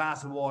fast in a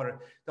glass of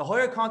water. The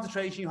higher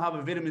concentration you have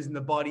of vitamins in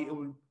the body, it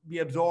will be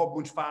absorbed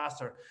much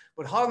faster.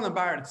 But Holland &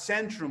 Barrett,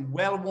 Centrum,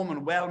 Well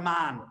Woman, Well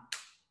Man,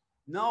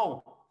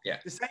 no. Yeah.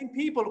 The same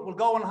people will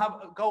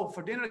go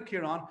for dinner,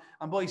 Ciarán,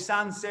 and buy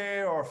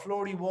Sancerre or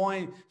Fleury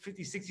wine,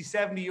 50, 60,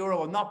 70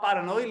 euro, and not bat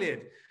an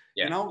eyelid,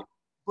 Yeah. you know.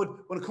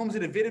 But when it comes to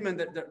the vitamin,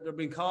 they're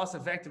being cost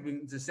effective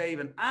to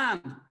saving.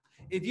 And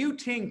if you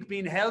think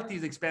being healthy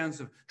is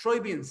expensive, try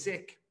being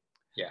sick.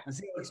 Yeah. And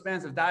see how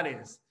expensive that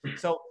is.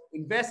 So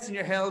invest in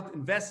your health,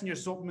 invest in your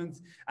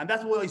supplements. And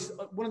that's why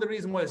one of the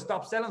reasons why I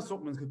stopped selling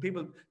supplements, because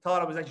people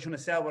thought I was actually trying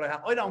to sell what I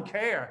have. I don't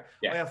care.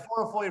 Yeah. I have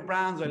 4 or 5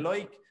 brands I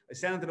like. I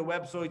send them to the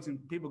websites and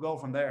people go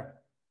from there.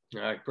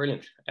 All right,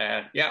 brilliant.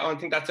 Yeah, I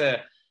think that's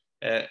a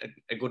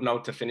good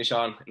note to finish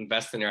on.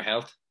 Invest in your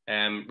health.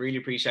 Really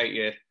appreciate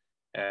you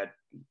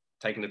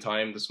taking the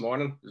time this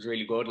morning. It was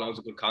really good. Loads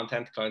of good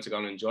content. Clients are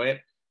going to enjoy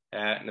it.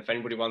 And if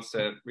anybody wants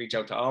to reach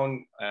out to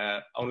Eoin,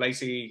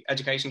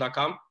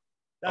 eoinlacyeducation.com.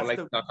 That's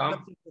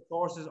the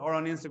courses, or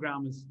on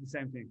Instagram is the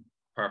same thing.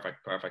 Perfect.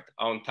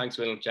 Eoin, thanks,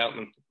 Will,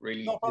 gentlemen.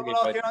 Really, no problem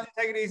really at all, Ciarán.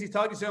 Take it easy.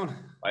 Talk to you soon.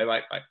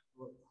 Bye.